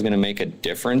about is going to make a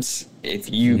difference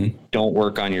if you don't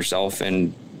work on yourself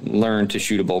and learn to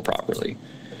shoot a bow properly.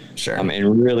 Sure.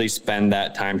 And really spend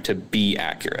that time to be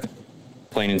accurate,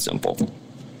 plain and simple.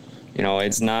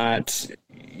 It's not,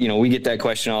 we get that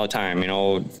question all the time.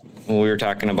 When we were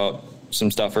talking about some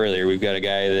stuff earlier, we've got a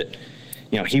guy that,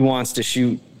 he wants to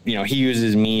shoot, he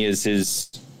uses me as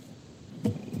his,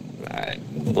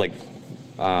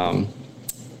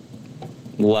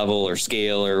 level or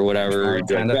scale or whatever,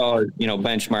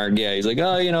 benchmark. Yeah. He's like,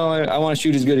 I want to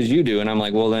shoot as good as you do. And I'm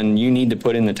like, well, then you need to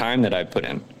put in the time that I put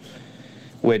in,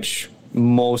 which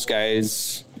most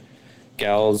guys,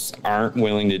 gals aren't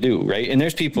willing to do. Right. And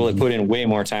there's people that put in way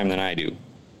more time than I do.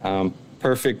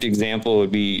 Perfect example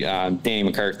would be Danny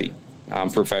McCarthy,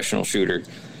 professional shooter.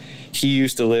 He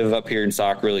used to live up here in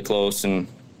Sauk really close and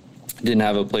didn't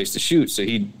have a place to shoot. So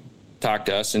he'd talk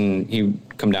to us and he'd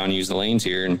come down and use the lanes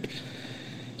here. And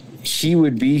he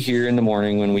would be here in the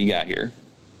morning when we got here,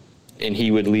 and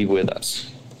he would leave with us.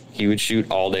 He would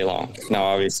shoot all day long. Now,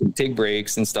 obviously, take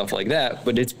breaks and stuff like that,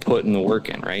 but it's putting the work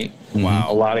in, right?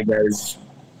 Wow. A lot of guys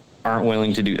aren't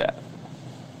willing to do that.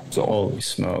 So, holy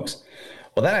smokes.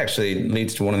 Well, that actually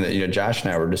leads to one of the, Josh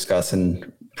and I were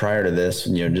discussing prior to this,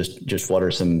 just what are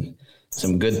some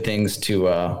good things to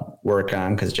work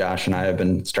on, because Josh and I have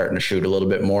been starting to shoot a little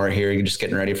bit more here. You're just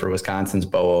getting ready for Wisconsin's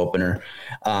bow opener.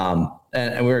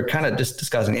 And we were kind of just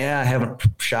discussing, I haven't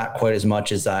shot quite as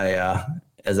much as I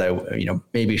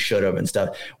maybe should have and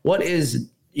stuff. What is,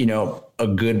 a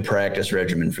good practice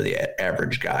regimen for the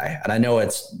average guy? And I know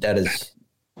that is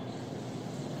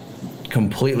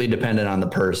completely dependent on the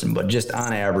person, but just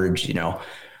on average,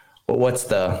 what's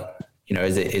the,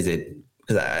 is it,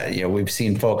 because we've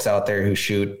seen folks out there who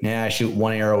I shoot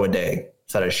one arrow a day.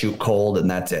 So I shoot cold and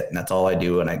that's it. And that's all I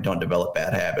do. And I don't develop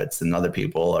bad habits. And other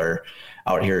people are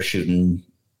out here shooting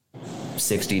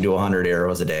 60 to 100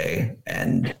 arrows a day.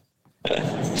 And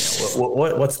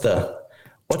what's the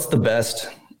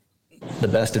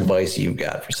best advice you've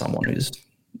got for someone who's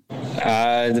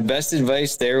the best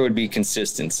advice there would be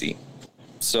consistency.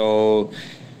 So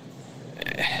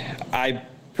I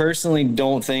personally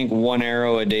don't think one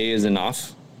arrow a day is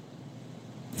enough,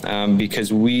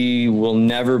 because we will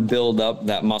never build up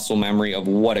that muscle memory of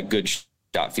what a good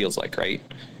shot feels like, right?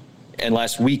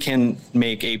 Unless we can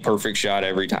make a perfect shot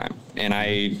every time. And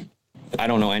I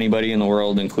don't know anybody in the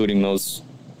world, including those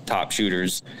top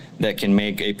shooters, that can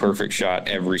make a perfect shot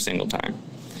every single time.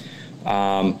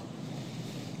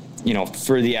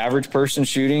 For the average person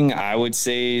shooting, I would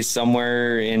say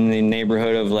somewhere in the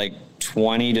neighborhood of like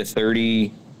 20 to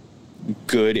 30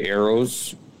 good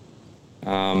arrows,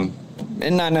 and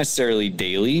not necessarily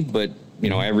daily, but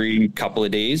every couple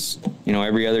of days,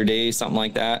 every other day, something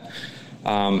like that.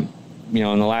 In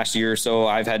the last year or so,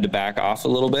 I've had to back off a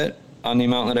little bit on the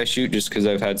amount that I shoot, just because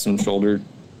I've had some shoulder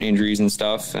injuries and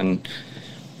stuff. And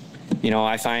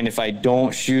I find if I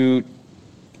don't shoot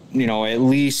at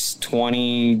least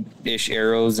 20-ish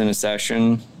arrows in a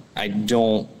session. I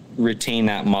don't retain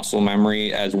that muscle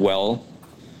memory as well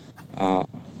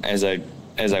as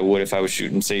I would if I was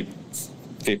shooting, say,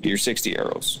 50 or 60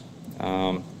 arrows.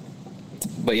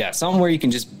 But yeah, something where you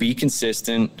can just be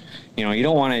consistent. You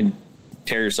don't want to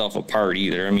tear yourself apart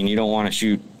either. I mean, you don't want to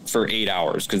shoot for 8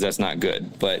 hours because that's not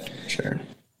good. But sure,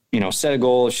 set a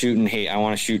goal of shooting, hey, I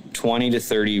want to shoot 20 to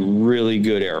 30 really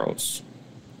good arrows.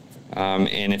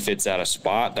 And if it's at a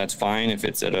spot, that's fine. If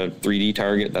it's at a 3D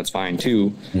target, that's fine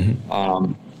too.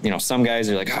 Mm-hmm. Some guys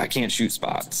are like, I can't shoot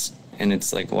spots. And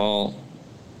it's like, well,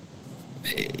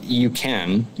 you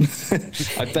can.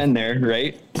 I've been there,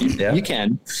 right? Yeah. You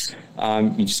can.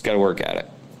 You just got to work at it.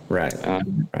 Right. Right.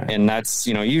 And that's,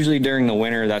 usually during the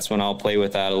winter, that's when I'll play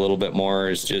with that a little bit more,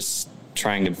 is just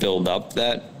trying to build up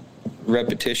that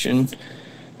repetition.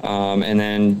 And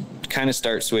then kind of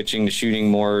start switching to shooting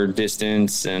more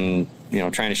distance and,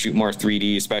 trying to shoot more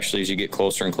 3D, especially as you get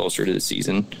closer and closer to the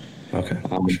season. Okay.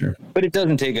 Sure. But it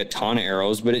doesn't take a ton of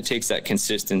arrows, but it takes that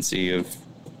consistency of,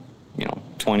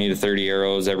 20 to 30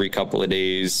 arrows every couple of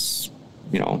days,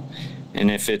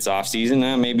 and if it's off season,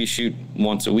 maybe shoot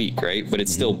once a week, right? But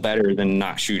it's still better than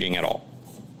not shooting at all.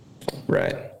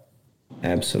 Right.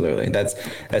 Absolutely.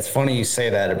 That's funny you say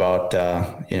that about,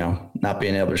 not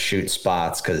being able to shoot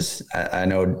spots, because I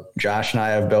know Josh and I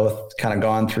have both kind of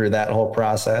gone through that whole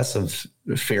process of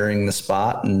fearing the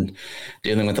spot and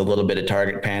dealing with a little bit of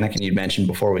target panic. And you mentioned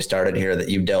before we started here that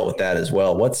you've dealt with that as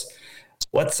well. What's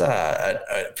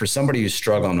for somebody who's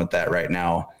struggling with that right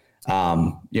now,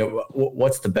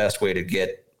 what's the best way to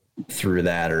get through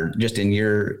that? Or just in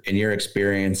your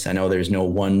experience, I know there's no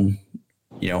one,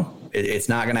 it's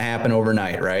not going to happen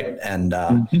overnight. Right. And,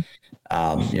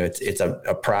 it's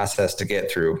a process to get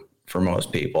through for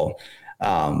most people.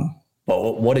 But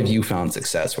what have you found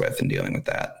success with in dealing with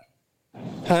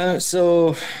that?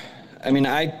 So,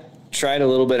 I tried a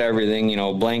little bit of everything,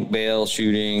 blank bail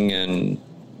shooting and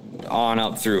on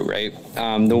up through, right?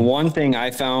 The one thing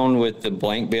I found with the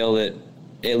blank bail, that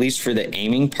at least for the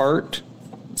aiming part,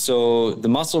 so the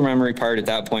muscle memory part at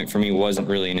that point for me wasn't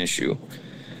really an issue.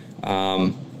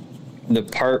 The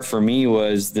part for me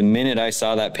was the minute I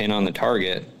saw that pin on the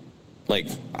target, like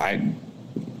I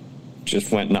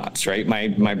just went nuts, right?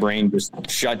 My brain just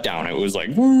shut down. It was like,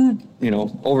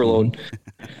 overload.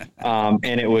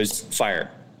 And it was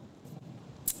fire.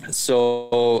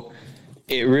 So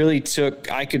it really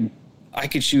took, I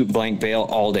could shoot blank bail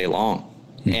all day long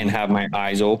and have my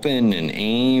eyes open and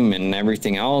aim and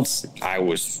everything else. I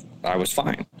was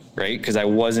fine, right? Because I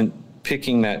wasn't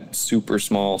picking that super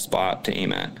small spot to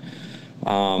aim at.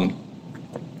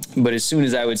 But as soon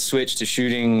as I would switch to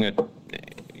shooting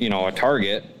a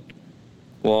target,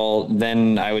 well,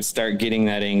 then I would start getting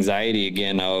that anxiety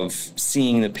again of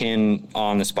seeing the pin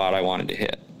on the spot I wanted to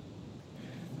hit.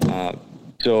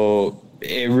 So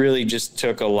it really just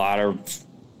took a lot of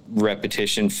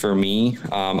repetition for me.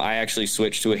 I actually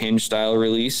switched to a hinge style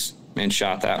release and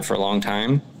shot that for a long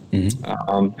time.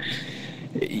 Mm-hmm.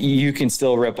 You can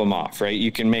still rip them off, right?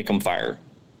 You can make them fire.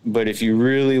 But if you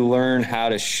really learn how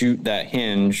to shoot that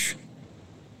hinge,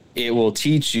 it will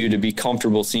teach you to be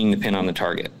comfortable seeing the pin on the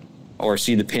target or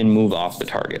see the pin move off the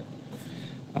target.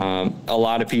 A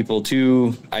lot of people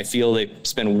too, I feel they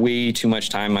spend way too much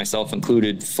time, myself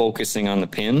included, focusing on the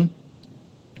pin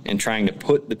and trying to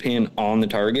put the pin on the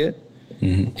target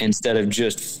instead of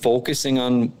just focusing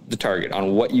on the target,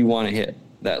 on what you want to hit,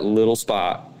 that little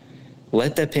spot.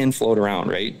 Let that pin float around,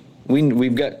 right?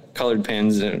 We've got colored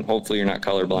pins, and hopefully you're not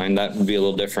colorblind. That would be a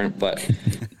little different, but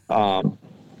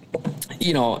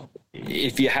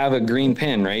if you have a green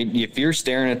pin, right? If you're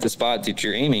staring at the spot that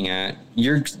you're aiming at,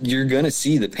 you're going to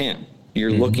see the pin.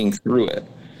 You're looking through it.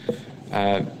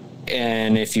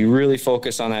 And if you really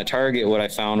focus on that target, what I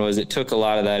found was it took a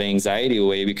lot of that anxiety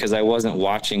away, because I wasn't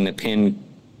watching the pin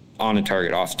on a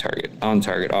target, off target, on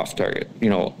target, off target,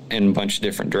 in a bunch of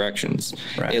different directions.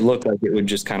 Right. It looked like it would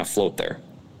just kind of float there.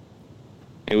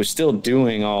 It was still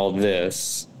doing all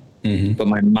this, but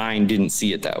my mind didn't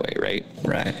see it that way, right?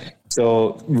 Right.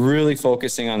 So really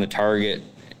focusing on the target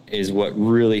is what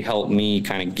really helped me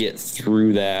kind of get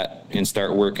through that and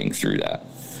start working through that.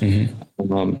 And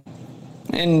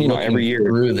looking every year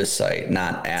through the sight,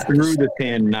 not at through the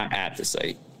pin, not at the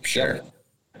sight. Sure.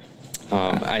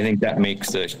 I think that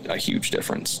makes a huge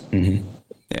difference.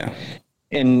 Yeah.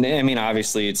 And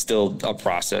obviously it's still a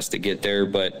process to get there,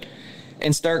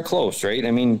 and start close, right?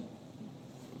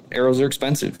 Arrows are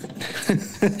expensive.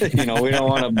 We don't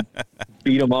want to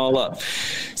beat them all up.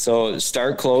 So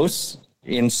start close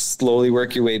and slowly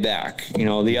work your way back.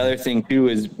 The other thing too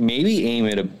is maybe aim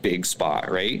at a big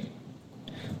spot, right?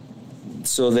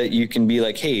 so that you can be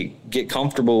like, hey, get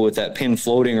comfortable with that pin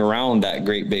floating around that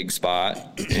great big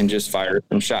spot and just fire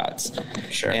some shots.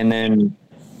 Sure. And then,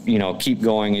 you know, keep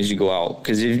going as you go out.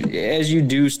 Because as you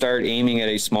do start aiming at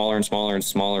a smaller and smaller and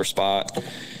smaller spot,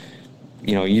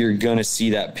 you know, you're going to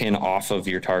see that pin off of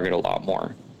your target a lot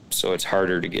more. So it's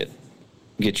harder to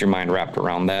get your mind wrapped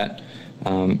around that.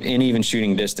 And even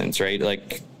shooting distance, right?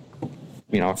 Like,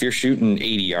 you know, if you're shooting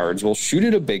 80 yards, well, shoot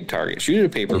at a big target, shoot at a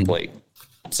paper plate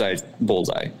size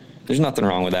bullseye. There's nothing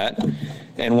wrong with that.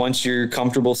 And once you're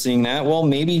comfortable seeing that, well,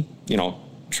 maybe, you know,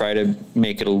 try to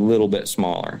make it a little bit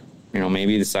smaller, you know,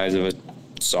 maybe the size of a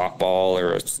softball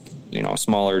or a, you know, a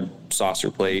smaller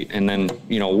saucer plate, and then,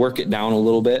 you know, work it down a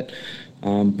little bit.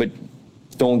 But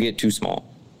don't get too small.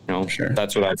 You know, sure.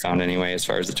 That's what I found anyway, as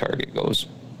far as the target goes.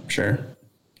 Sure.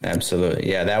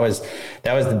 Absolutely. Yeah. That was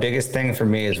the biggest thing for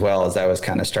me as well, as I was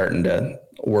kind of starting to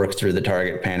work through the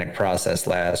target panic process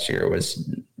last year was,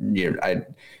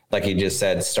 like you just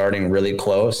said, starting really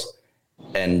close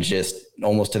and just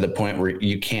almost to the point where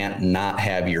you can't not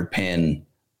have your pin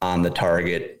on the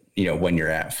target, you know, when you're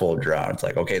at full draw. It's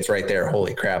like, okay, it's right there.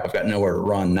 Holy crap. I've got nowhere to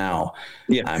run now.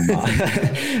 Yeah. I'm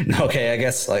okay. I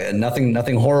guess like nothing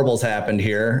horrible's happened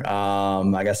here.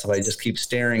 I guess if I just keep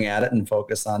staring at it and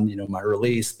focus on, you know, my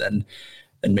release, then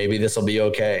maybe this will be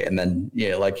okay. And then,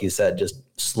 yeah, like you said, just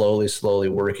slowly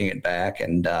working it back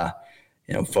and,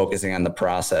 you know, focusing on the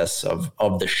process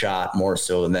of the shot more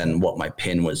so than what my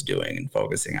pin was doing, and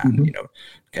focusing on, you know,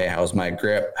 okay, how's my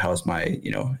grip? How's my,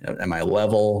 you know, am I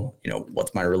level? You know,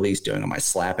 what's my release doing? Am I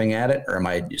slapping at it, or am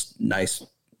I just nice,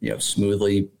 you know,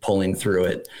 smoothly pulling through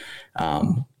it?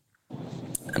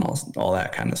 And all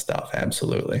that kind of stuff.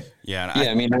 Absolutely. Yeah.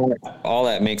 I mean, all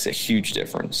that makes a huge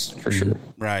difference for sure.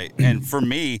 Right. And for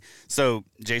me, so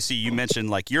JC, you mentioned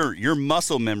like your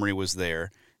muscle memory was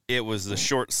there. It was the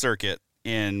short circuit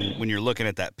when you're looking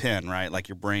at that pin, right? Like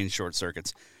your brain short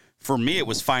circuits. For me, it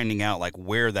was finding out like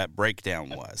where that breakdown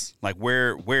was, like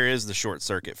where is the short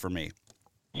circuit for me.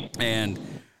 And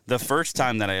the first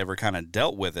time that I ever kind of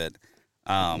dealt with it,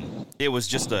 it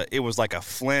was like a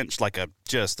flinch, like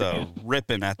just a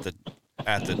ripping at the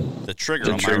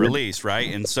trigger on my release.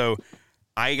 Right. And so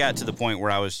I got to the point where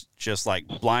I was just like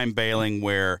blind bailing,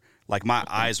 where like my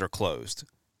eyes are closed,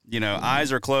 you know,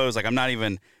 eyes are closed. Like I'm not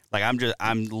even like,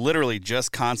 I'm literally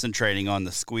just concentrating on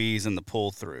the squeeze and the pull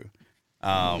through.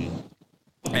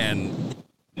 And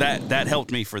that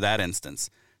helped me for that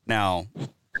instance. Now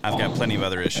I've got plenty of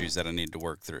other issues that I need to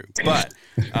work through, but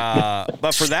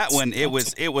for that one, it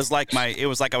was like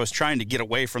I was trying to get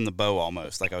away from the bow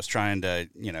almost, like I was trying to,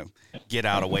 you know, get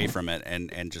out away from it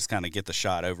and just kind of get the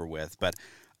shot over with. But,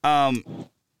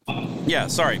 yeah,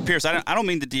 sorry, Pierce, I don't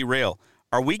mean to derail.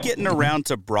 Are we getting around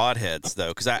to broadheads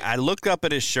though? Cause I looked up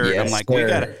at his shirt. Yes, I'm like,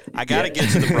 sir. I gotta get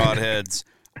to the broadheads.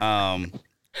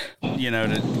 You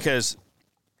know, because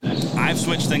I've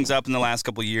switched things up in the last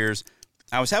couple of years.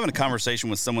 I was having a conversation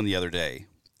with someone the other day,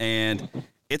 and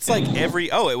it's like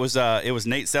it was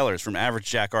Nate Sellers from Average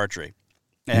Jack Archery,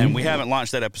 and we haven't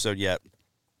launched that episode yet,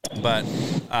 but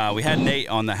we had Nate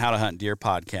on the How to Hunt Deer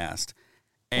podcast,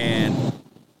 and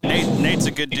Nate's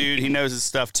a good dude. He knows his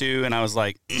stuff too, and I was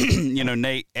like, you know,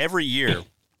 Nate, every year,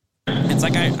 it's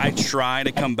like I try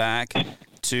to come back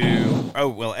to,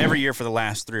 every year for the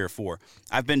last 3 or 4,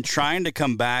 I've been trying to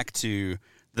come back to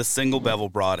the single bevel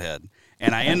broadhead,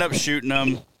 and I end up shooting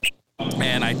them,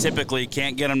 and I typically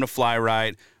can't get them to fly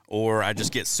right, or I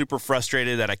just get super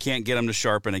frustrated that I can't get them to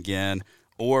sharpen again,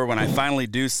 or when I finally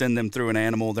do send them through an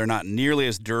animal, they're not nearly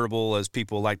as durable as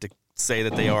people like to say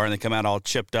that they are, and they come out all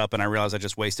chipped up, and I realize I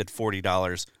just wasted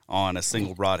 $40 on a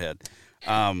single broadhead.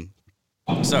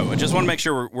 So I just want to make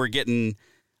sure we're getting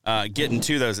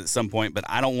to those at some point, but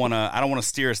I don't want to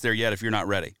steer us there yet if you're not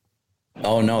ready.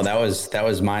 Oh no, that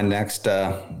was my next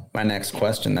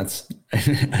question. That's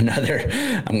another.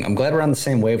 I'm glad we're on the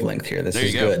same wavelength here. This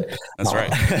is good. That's right.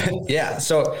 Yeah.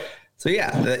 So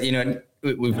yeah, you know,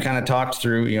 we've kind of talked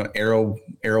through, you know, arrow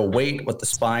weight, what the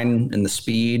spine and the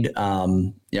speed, you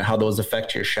know, how those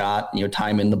affect your shot, you know,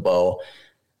 time in the bow.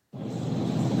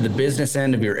 The business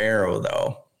end of your arrow,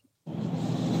 though,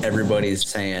 everybody's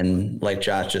saying, like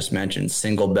Josh just mentioned,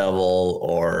 single bevel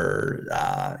or,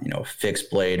 you know, fixed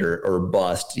blade or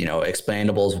bust. You know,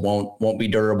 expandables won't be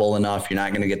durable enough. You're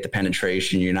not going to get the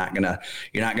penetration. You're not going to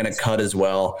cut as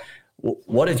well.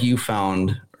 What have you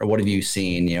found, or what have you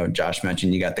seen? You know, Josh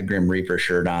mentioned you got the Grim Reaper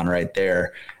shirt on right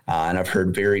there, and I've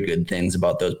heard very good things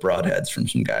about those broadheads from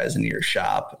some guys in your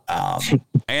shop,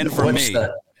 and from me,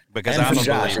 because I'm a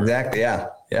Josh. believer. Exactly, yeah.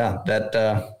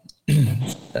 That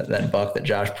buck that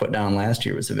Josh put down last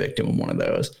year was a victim of one of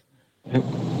those.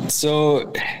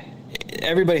 So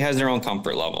everybody has their own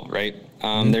comfort level, right?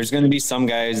 There's going to be some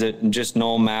guys that just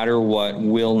no matter what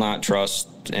will not trust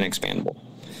an expandable,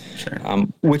 sure.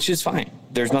 Which is fine.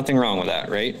 There's nothing wrong with that,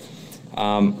 right?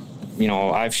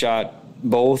 I've shot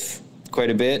both quite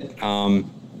a bit.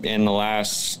 In the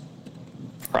last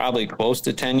probably close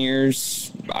to 10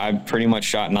 years, I've pretty much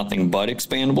shot nothing but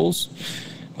expandables,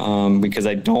 because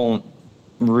I don't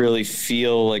really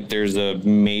feel like there's a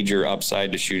major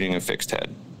upside to shooting a fixed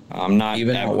head. Not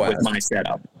even out west with my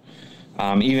setup.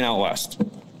 Even out west.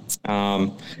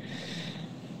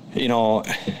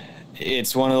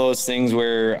 It's one of those things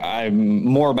where I'm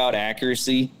more about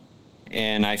accuracy,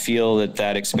 and I feel that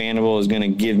expandable is going to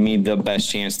give me the best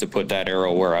chance to put that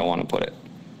arrow where I want to put it.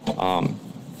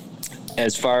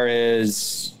 As far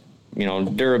as,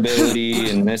 durability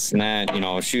and this and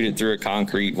that, shoot it through a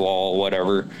concrete wall,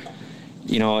 whatever,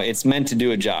 it's meant to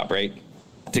do a job, right?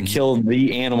 To kill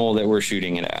the animal that we're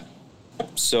shooting it at.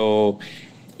 So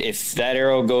if that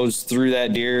arrow goes through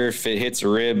that deer, if it hits a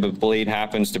rib, a blade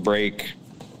happens to break,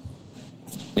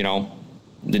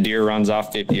 the deer runs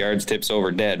off 50 yards, tips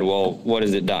over dead. Well, what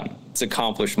has it done? It's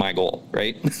accomplished my goal,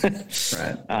 right?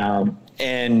 Right.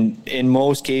 And in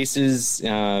most cases,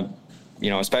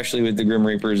 especially with the Grim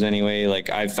Reapers anyway,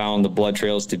 like I've found the blood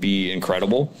trails to be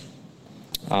incredible.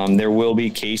 There will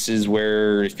be cases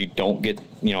where if you don't get,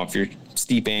 if you're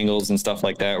steep angles and stuff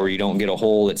like that, where you don't get a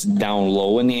hole that's down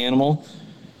low in the animal,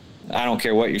 I don't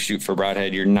care what you shoot for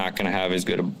broadhead, you're not going to have as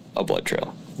good a blood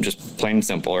trail. Just plain and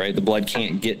simple, right? The blood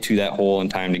can't get to that hole in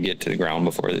time to get to the ground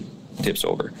before it tips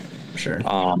over. Sure.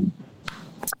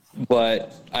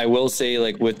 But I will say,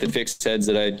 like with the fixed heads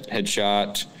that I had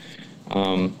shot,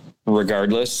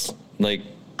 regardless, like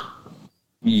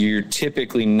you're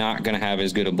typically not going to have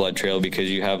as good a blood trail because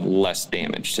you have less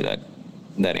damage to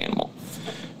that animal.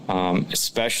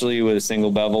 Especially with a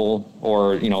single bevel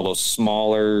or, those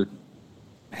smaller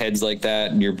heads like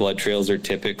that, your blood trails are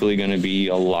typically going to be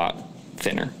a lot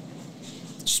thinner.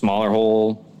 Smaller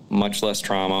hole, much less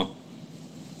trauma.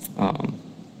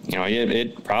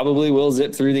 It probably will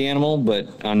zip through the animal,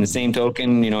 but on the same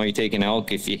token, you take an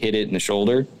elk, if you hit it in the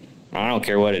shoulder, I don't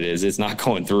care what it is, it's not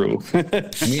going through.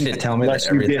 You mean to tell me that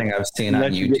everything I've seen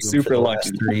on YouTube for the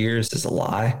last 3 years is a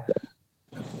lie?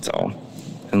 So,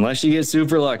 unless you get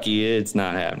super lucky, it's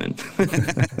not happening.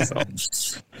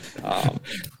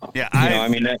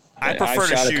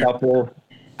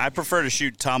 I prefer to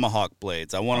shoot tomahawk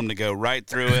blades. I want them to go right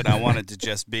through it. I want it to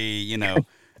just be, a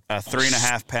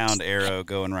 3.5 pound arrow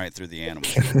going right through the animal.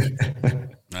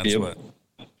 That's what.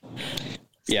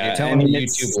 Yeah, you're telling me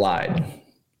YouTube lied.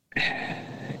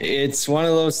 It's one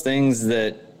of those things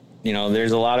that,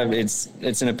 there's a lot of it's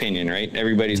an opinion, right?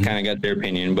 Everybody's kind of got their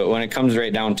opinion, but when it comes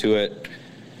right down to it,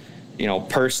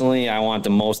 personally, I want the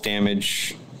most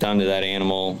damage done to that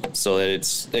animal so that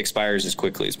it expires as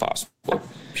quickly as possible.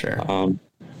 Sure.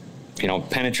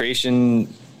 Penetration,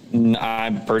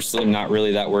 I'm personally not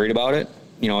really that worried about it.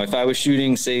 If I was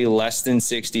shooting, say, less than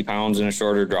 60 pounds in a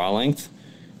shorter draw length,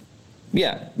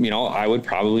 yeah, I would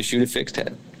probably shoot a fixed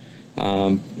head.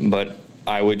 But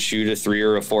I would shoot a 3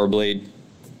 or a 4 blade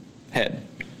head,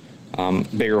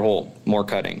 bigger hole, more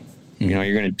cutting.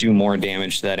 You're going to do more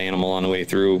damage to that animal on the way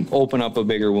through, open up a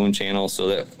bigger wound channel so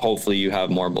that hopefully you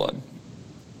have more blood.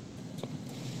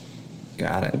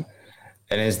 Got it.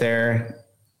 And is there,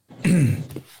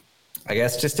 I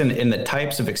guess, just in the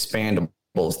types of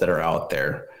expandables that are out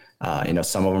there,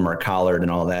 some of them are collared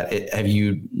and all that. Have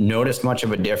you noticed much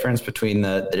of a difference between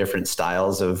the different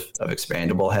styles of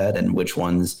expandable head and which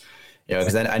ones,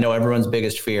 because I know everyone's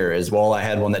biggest fear is, well, I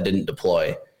had one that didn't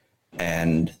deploy.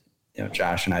 And,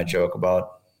 Josh and I joke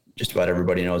about just about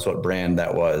everybody knows what brand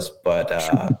that was, but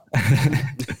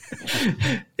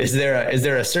is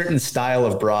there a certain style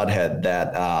of broadhead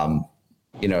that, of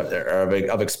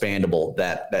expandable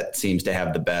that seems to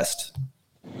have the best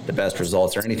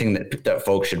results, or anything that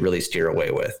folks should really steer away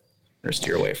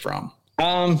from?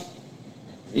 With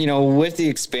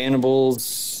the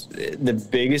expandables, the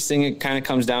biggest thing it kind of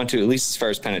comes down to, at least as far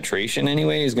as penetration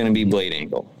anyway, is going to be blade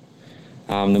angle.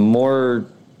 The more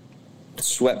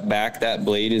swept back that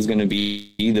blade is going to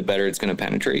be, the better it's going to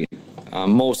penetrate.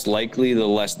 Most likely, the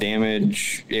less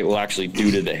damage it will actually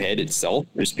do to the head itself,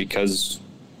 just because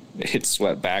it's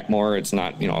swept back more. It's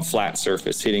not, a flat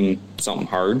surface hitting something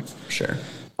hard. Sure.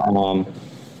 I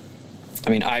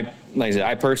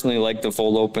personally like the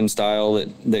fold open style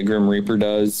that Grim Reaper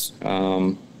does.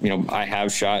 I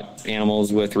have shot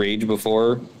animals with rage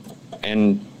before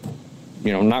and,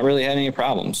 not really had any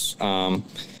problems.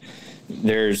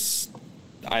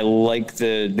 I like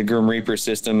the Grim Reaper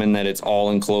system in that it's all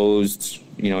enclosed.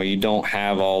 You don't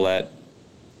have all that.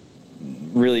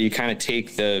 Really, you kind of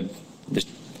take the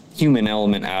human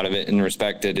element out of it and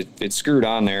respect it. It's screwed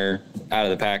on there out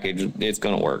of the package. It's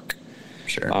going to work.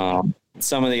 Sure.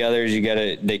 Some of the others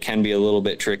they can be a little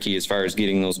bit tricky as far as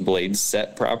getting those blades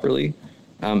set properly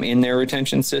in their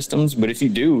retention systems. But if you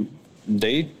do,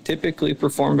 they typically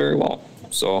perform very well.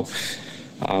 So,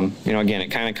 again, it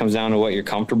kind of comes down to what you're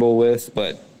comfortable with,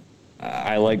 but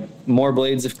I like more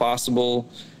blades if possible.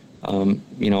 And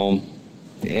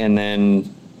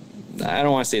then I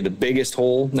don't want to say the biggest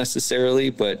hole necessarily,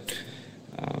 but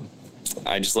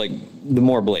I just like the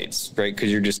more blades, right?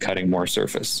 Because you're just cutting more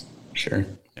surface. Sure.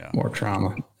 Yeah. More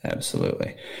trauma.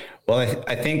 Absolutely. Well,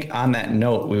 I think on that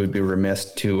note, we would be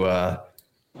remiss to, I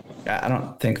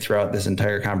don't think throughout this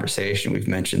entire conversation, we've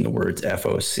mentioned the words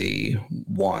FOC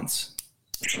once.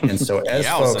 And so as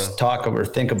folks talk or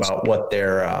think about what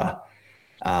they're,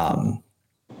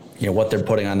 what they're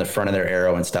putting on the front of their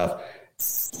arrow and stuff,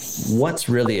 what's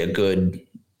really a good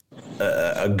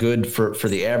for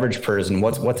the average person?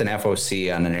 What's an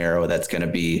FOC on an arrow that's going to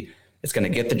be, it's going to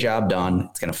get the job done.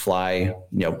 It's going to fly,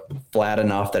 flat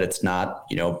enough that it's not,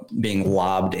 being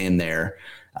lobbed in there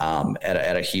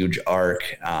at a huge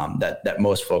arc that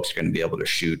most folks are going to be able to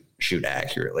shoot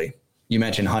accurately. You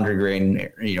mentioned 100 grain,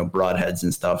 broadheads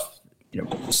and stuff.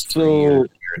 So your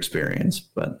experience,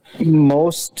 but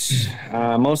most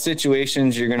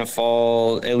situations you're going to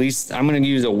fall. At least I'm going to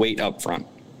use a weight up front.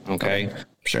 Okay.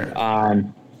 Sure.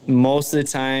 Most of the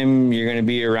time you're going to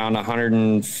be around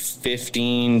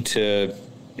 115 to,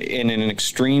 in an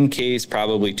extreme case,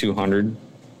 probably 200.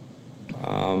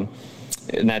 And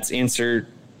that's insert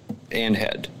and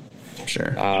head.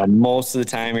 Sure. Most of the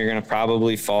time you're going to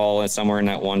probably fall at somewhere in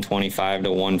that 125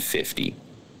 to 150.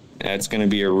 That's going to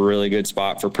be a really good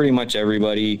spot for pretty much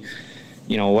everybody.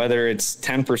 Whether it's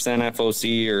 10%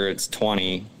 FOC or it's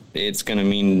 20, it's going to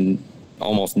mean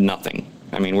almost nothing.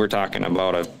 I mean, we're talking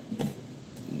about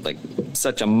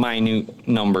such a minute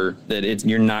number that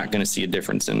you're not going to see a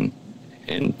difference in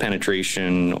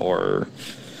penetration or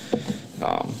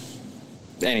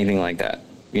anything like that.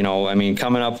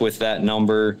 Coming up with that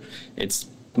number, it's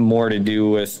more to do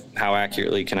with how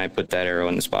accurately can I put that arrow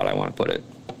in the spot I want to put it.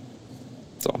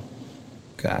 So,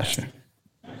 gotcha.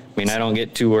 I don't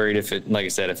get too worried if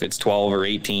it's 12 or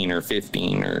 18 or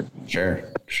 15 or.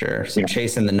 Sure. So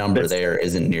chasing the number there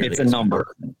isn't nearly. It's a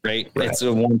number, right? It's a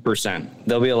 1%.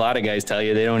 There'll be a lot of guys tell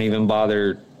you they don't even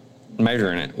bother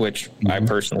measuring it, which I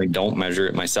personally don't measure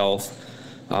it myself.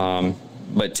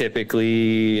 But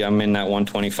typically I'm in that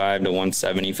 125 to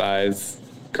 175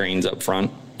 grains up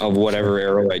front of whatever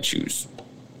arrow I choose.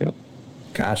 Yep.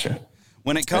 Gotcha.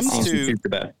 When it comes to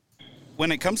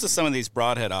some of these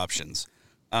broadhead options,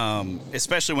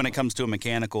 especially when it comes to a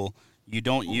mechanical, you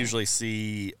don't usually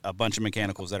see a bunch of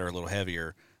mechanicals that are a little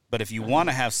heavier. But if you want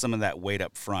to have some of that weight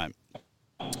up front,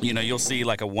 you'll see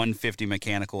like a 150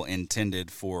 mechanical intended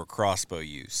for crossbow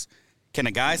use. Can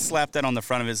a guy slap that on the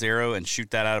front of his arrow and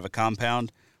shoot that out of a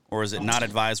compound, or is it not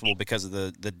advisable because of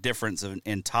the difference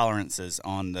in tolerances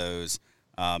on those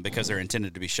because they're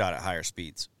intended to be shot at higher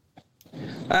speeds?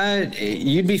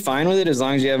 You'd be fine with it as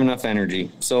long as you have enough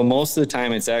energy. So most of the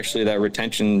time it's actually that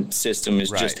retention system is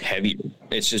just heavier.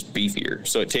 It's just beefier.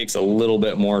 So it takes a little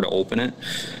bit more to open it.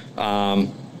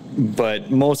 But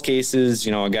most cases,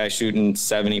 a guy shooting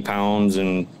 70 pounds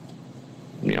and,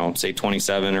 say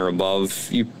 27 or above,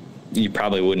 you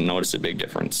probably wouldn't notice a big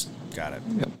difference. Got it.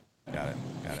 Yep. Got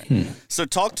it. So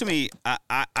talk to me.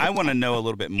 I want to know a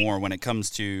little bit more when it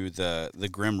comes to the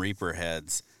Grim Reaper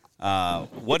heads.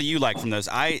 What do you like from those?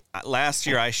 Last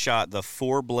year I shot the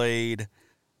 4-blade.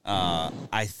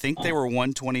 I think they were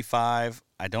 125.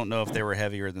 I don't know if they were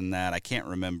heavier than that. I can't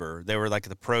remember. They were like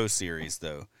the Pro Series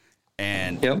though.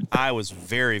 And I was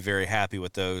very, very happy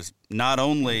with those. Not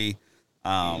only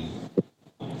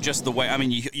just the way,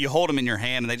 you hold them in your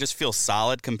hand and they just feel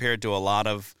solid compared to a lot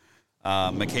of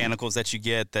mechanicals that you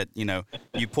get that,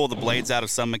 you pull the blades out of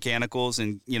some mechanicals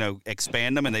and,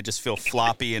 expand them and they just feel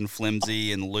floppy and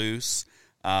flimsy and loose.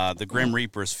 The Grim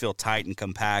Reapers feel tight and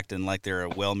compact and like they're a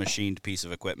well-machined piece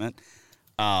of equipment.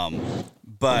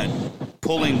 But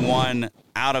pulling one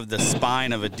out of the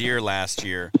spine of a deer last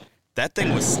year, that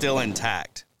thing was still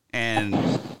intact and,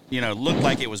 looked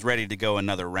like it was ready to go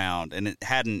another round, and it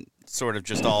hadn't sort of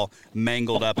just all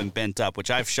mangled up and bent up,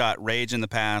 which I've shot Rage in the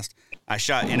past. I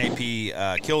shot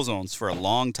NAP kill zones for a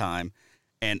long time,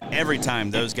 and every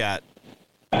time those got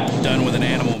done with an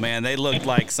animal, man, they looked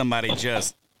like somebody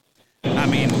just,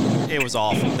 it was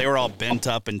awful. They were all bent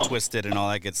up and twisted and all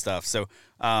that good stuff. So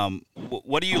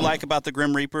what do you like about the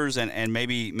Grim Reapers, and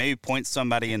maybe point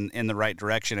somebody in the right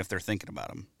direction if they're thinking about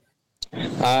them?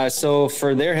 So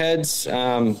for their heads,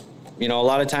 a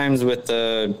lot of times with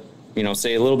the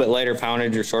say a little bit lighter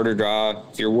poundage or shorter draw.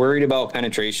 If you're worried about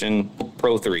penetration,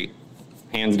 Pro 3,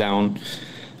 hands down.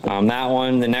 That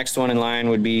one, the next one in line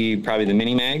would be probably the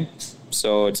Mini Mag.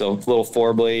 So it's a little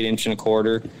 4-blade,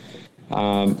 1.25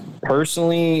 inch.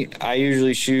 Personally, I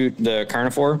usually shoot the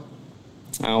Carnivore,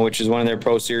 which is one of their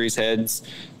Pro Series heads.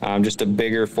 Just a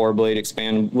bigger 4-blade,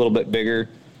 expand a little bit bigger.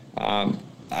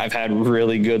 I've had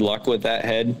really good luck with that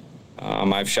head.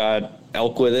 I've shot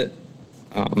elk with it.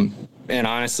 And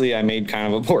honestly, I made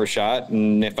kind of a poor shot.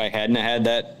 And if I hadn't had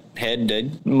that head, I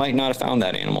might not have found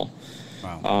that animal.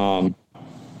 Wow.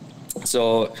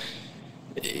 So,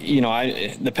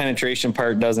 the penetration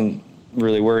part doesn't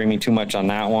really worry me too much on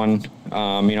that one.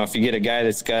 If you get a guy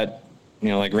that's got,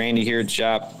 like Randy here at the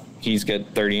shop, he's got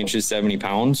 30 inches, 70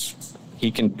 pounds. He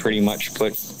can pretty much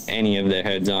put any of the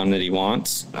heads on that he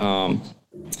wants.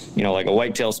 Like a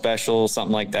whitetail special,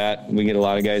 something like that. We get a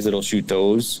lot of guys that'll shoot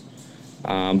those.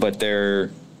 But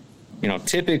they're,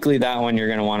 typically that one you're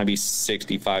going to want to be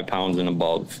 65 pounds and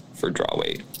above for draw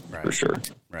weight, right. For sure.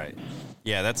 Right.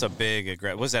 Yeah, that's a big,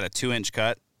 was that a 2-inch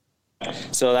cut?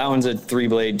 So that one's a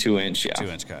 3-blade 2-inch. Yeah.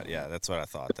 2-inch cut. Yeah, that's what I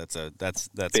thought. That's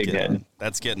big getting, head.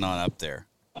 That's getting on up there.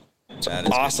 That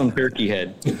is awesome turkey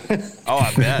head. Oh,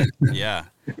 I bet. Yeah.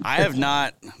 I have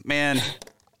not, man,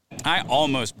 I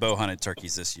almost bow hunted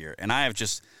turkeys this year. And I have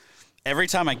just, every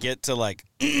time I get to like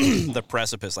the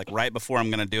precipice, like right before I'm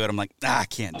going to do it, I'm like, I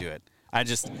can't do it. I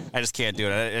just can't do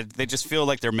it. They just feel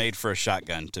like they're made for a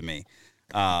shotgun to me.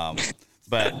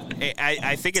 But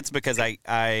I think it's because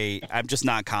I'm just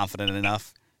not confident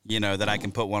enough, that I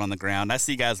can put one on the ground. I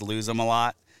see guys lose them a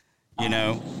lot,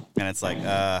 and it's like,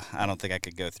 I don't think I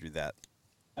could go through that.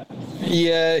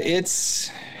 Yeah, it's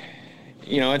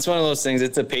one of those things.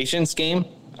 It's a patience game.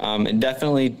 It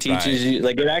definitely teaches you,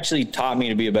 like it actually taught me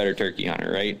to be a better turkey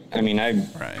hunter, right? I mean, I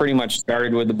pretty much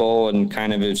started with the bow and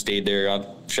kind of have stayed there. I've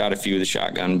shot a few with the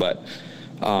shotgun, but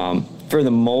for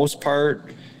the most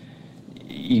part,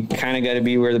 you kind of got to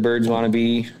be where the birds want to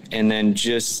be, and then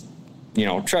just,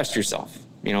 trust yourself,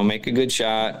 make a good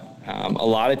shot. A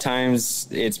lot of times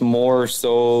it's more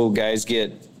so guys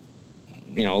get,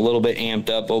 a little bit amped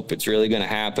up. Oh, it's really going to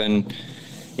happen.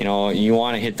 You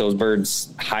want to hit those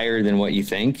birds higher than what you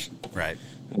think. Right.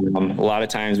 A lot of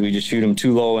times we just shoot them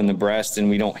too low in the breast and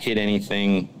we don't hit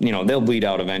anything. They'll bleed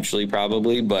out eventually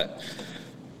probably, but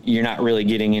you're not really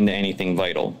getting into anything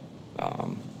vital.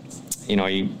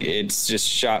 It's just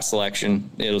shot selection.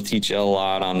 It'll teach you a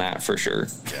lot on that for sure.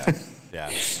 Yeah,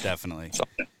 definitely.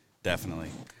 Definitely.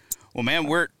 Well, man,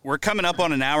 we're coming up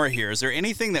on an hour here. Is there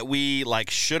anything that we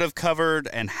should have covered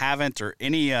and haven't, or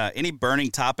any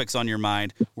burning topics on your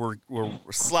mind? We're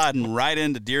sliding right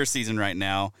into deer season right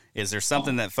now. Is there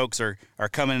something that folks are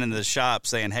coming into the shop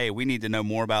saying, hey, we need to know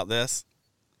more about this?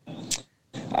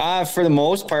 For the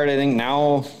most part, I think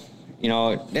now,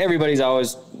 everybody's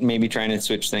always maybe trying to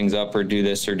switch things up or do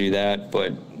this or do that.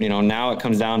 But, now it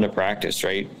comes down to practice,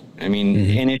 right? I mean,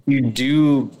 and if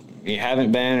you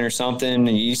haven't been or something,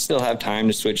 and you still have time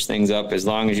to switch things up as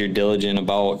long as you're diligent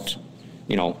about,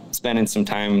 spending some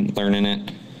time learning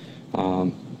it.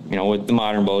 With the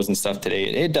modern bows and stuff today,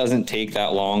 it doesn't take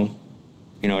that long,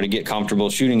 to get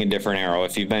comfortable shooting a different arrow.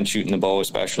 If you've been shooting the bow,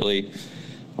 especially,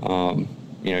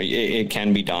 it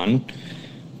can be done.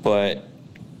 But,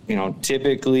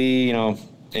 typically,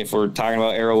 if we're talking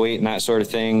about arrow weight and that sort of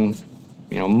thing,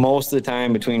 most of the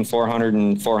time between 400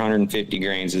 and 450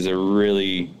 grains is a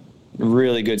really,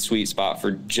 really good sweet spot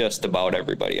for just about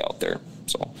everybody out there.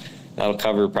 So that'll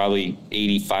cover probably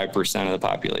 85% of the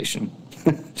population.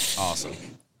 Awesome.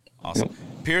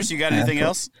 Pierce, you got anything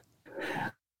else?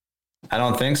 I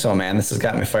don't think so, man. This has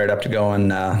got me fired up to go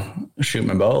and shoot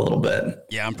my bow a little bit.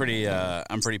 Yeah, I'm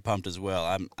pretty pumped as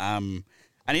well.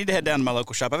 I need to head down to my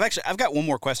local shop. I've got one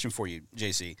more question for you,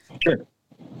 JC. Sure.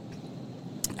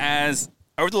 As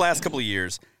over the last couple of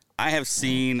years, I have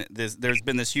seen this. There's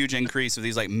been this huge increase of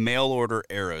these mail order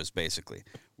arrows, basically,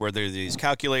 where there's these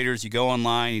calculators. You go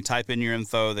online, you type in your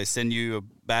info, they send you a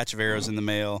batch of arrows in the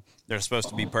mail. They're supposed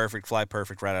to be perfect, fly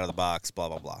perfect right out of the box, blah,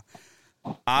 blah, blah.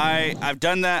 I've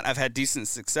done that. I've had decent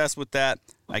success with that.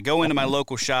 I go into my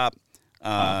local shop.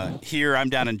 Here, I'm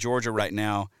down in Georgia right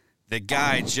now. The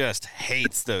guy just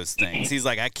hates those things. He's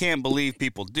like, I can't believe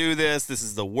people do this. This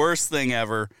is the worst thing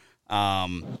ever.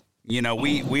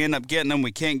 We end up getting them.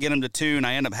 We can't get them to tune.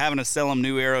 I end up having to sell them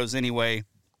new arrows anyway.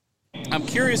 I'm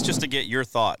curious just to get your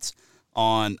thoughts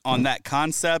on that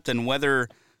concept and whether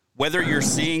you're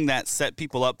seeing that set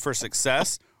people up for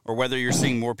success or whether you're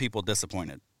seeing more people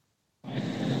disappointed.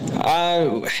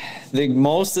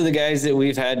 Most of the guys that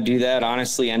we've had do that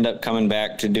honestly end up coming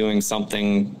back to doing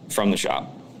something from the shop.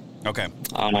 Okay.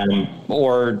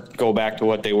 Or go back to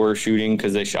what they were shooting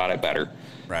because they shot it better.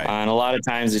 Right. And a lot of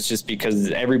times it's just because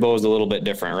every bow is a little bit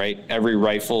different, right? Every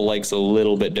rifle likes a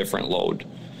little bit different load.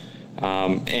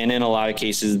 And in a lot of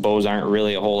cases, bows aren't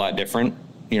really a whole lot different.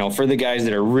 For the guys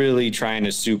that are really trying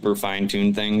to super fine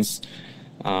tune things,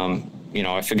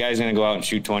 if a guy's going to go out and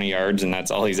shoot 20 yards and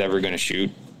that's all he's ever going to shoot,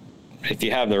 if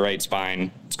you have the right spine,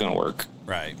 it's going to work.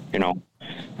 Right.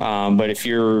 But if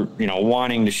you're,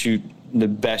 wanting to shoot the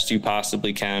best you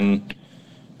possibly can,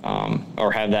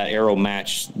 or have that arrow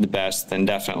match the best, then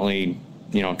definitely,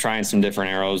 trying some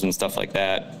different arrows and stuff like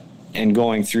that and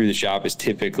going through the shop is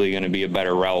typically going to be a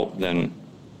better route than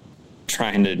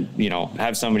trying to,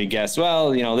 have somebody guess,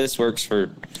 well, this works for,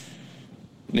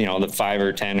 the 5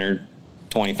 or 10 or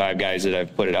 25 guys that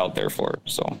I've put it out there for.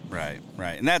 So right.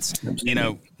 And that's,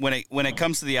 when it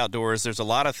comes to the outdoors, there's a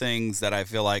lot of things that I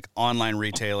feel like online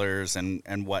retailers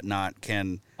and whatnot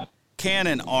can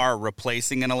and are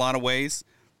replacing in a lot of ways,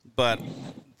 but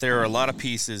there are a lot of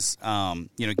pieces,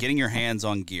 getting your hands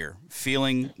on gear,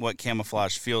 feeling what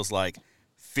camouflage feels like,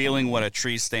 feeling what a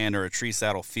tree stand or a tree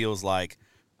saddle feels like,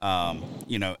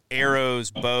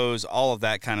 arrows, bows, all of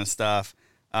that kind of stuff.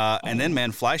 And then,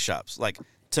 man, fly shops. Like,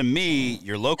 to me,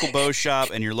 your local bow shop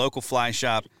and your local fly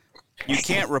shop, you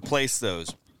can't replace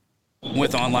those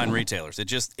with online retailers. It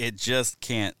just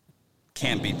can't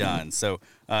be done. So,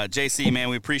 JC, man,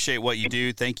 we appreciate what you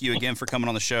do. Thank you again for coming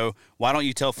on the show. Why don't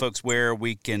you tell folks where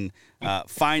we can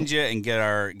find you and get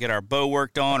our bow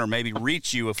worked on, or maybe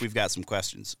reach you if we've got some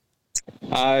questions?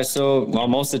 Most of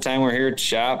the time we're here at the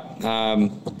shop.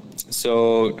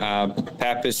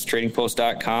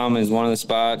 PapistTradingPost.com is one of the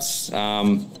spots.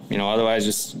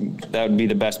 Otherwise that would be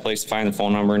the best place to find the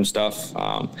phone number and stuff.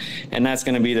 And that's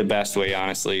going to be the best way,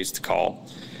 honestly, is to call.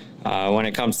 When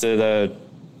it comes to the,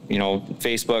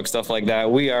 Facebook, stuff like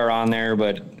that, we are on there,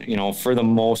 but, for the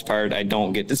most part, I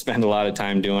don't get to spend a lot of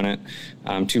time doing it.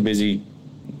 I'm too busy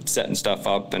setting stuff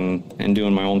up and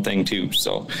doing my own thing too.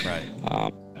 So, right.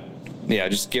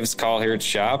 Just give us a call here at the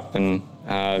shop, and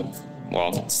the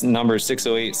number is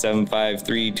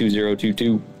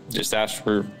 608-753-2022. Just ask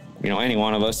for, any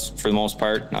one of us for the most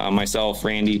part. Myself,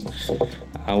 Randy,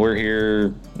 we're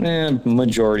here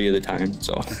majority of the time.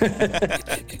 So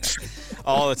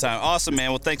all the time. Awesome,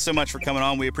 man. Well, thanks so much for coming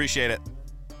on. We appreciate it.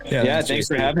 Yeah, thanks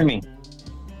for having me.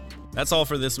 That's all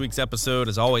for this week's episode.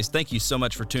 As always, thank you so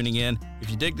much for tuning in.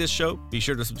 If you dig this show, be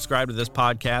sure to subscribe to this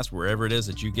podcast wherever it is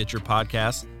that you get your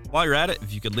podcasts. While you're at it,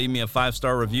 if you could leave me a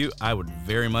 5-star review, I would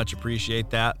very much appreciate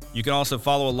that. You can also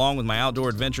follow along with my outdoor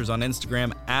adventures on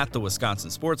Instagram at the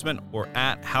Wisconsin Sportsman or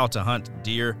at How to Hunt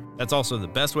Deer. That's also the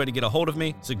best way to get a hold of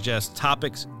me. Suggest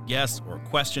topics, guests, or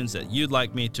questions that you'd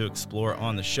like me to explore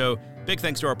on the show. Big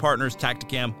thanks to our partners,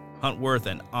 Tacticam, Huntworth,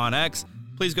 and OnX.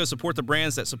 Please go support the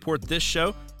brands that support this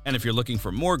show. And if you're looking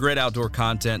for more great outdoor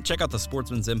content, check out the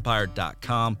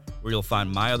sportsmansempire.com, where you'll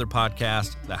find my other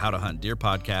podcast, the How to Hunt Deer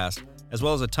podcast, as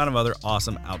well as a ton of other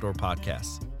awesome outdoor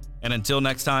podcasts. And until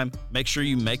next time, make sure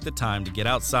you make the time to get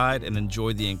outside and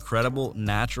enjoy the incredible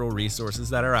natural resources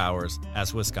that are ours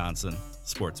as Wisconsin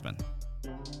sportsmen.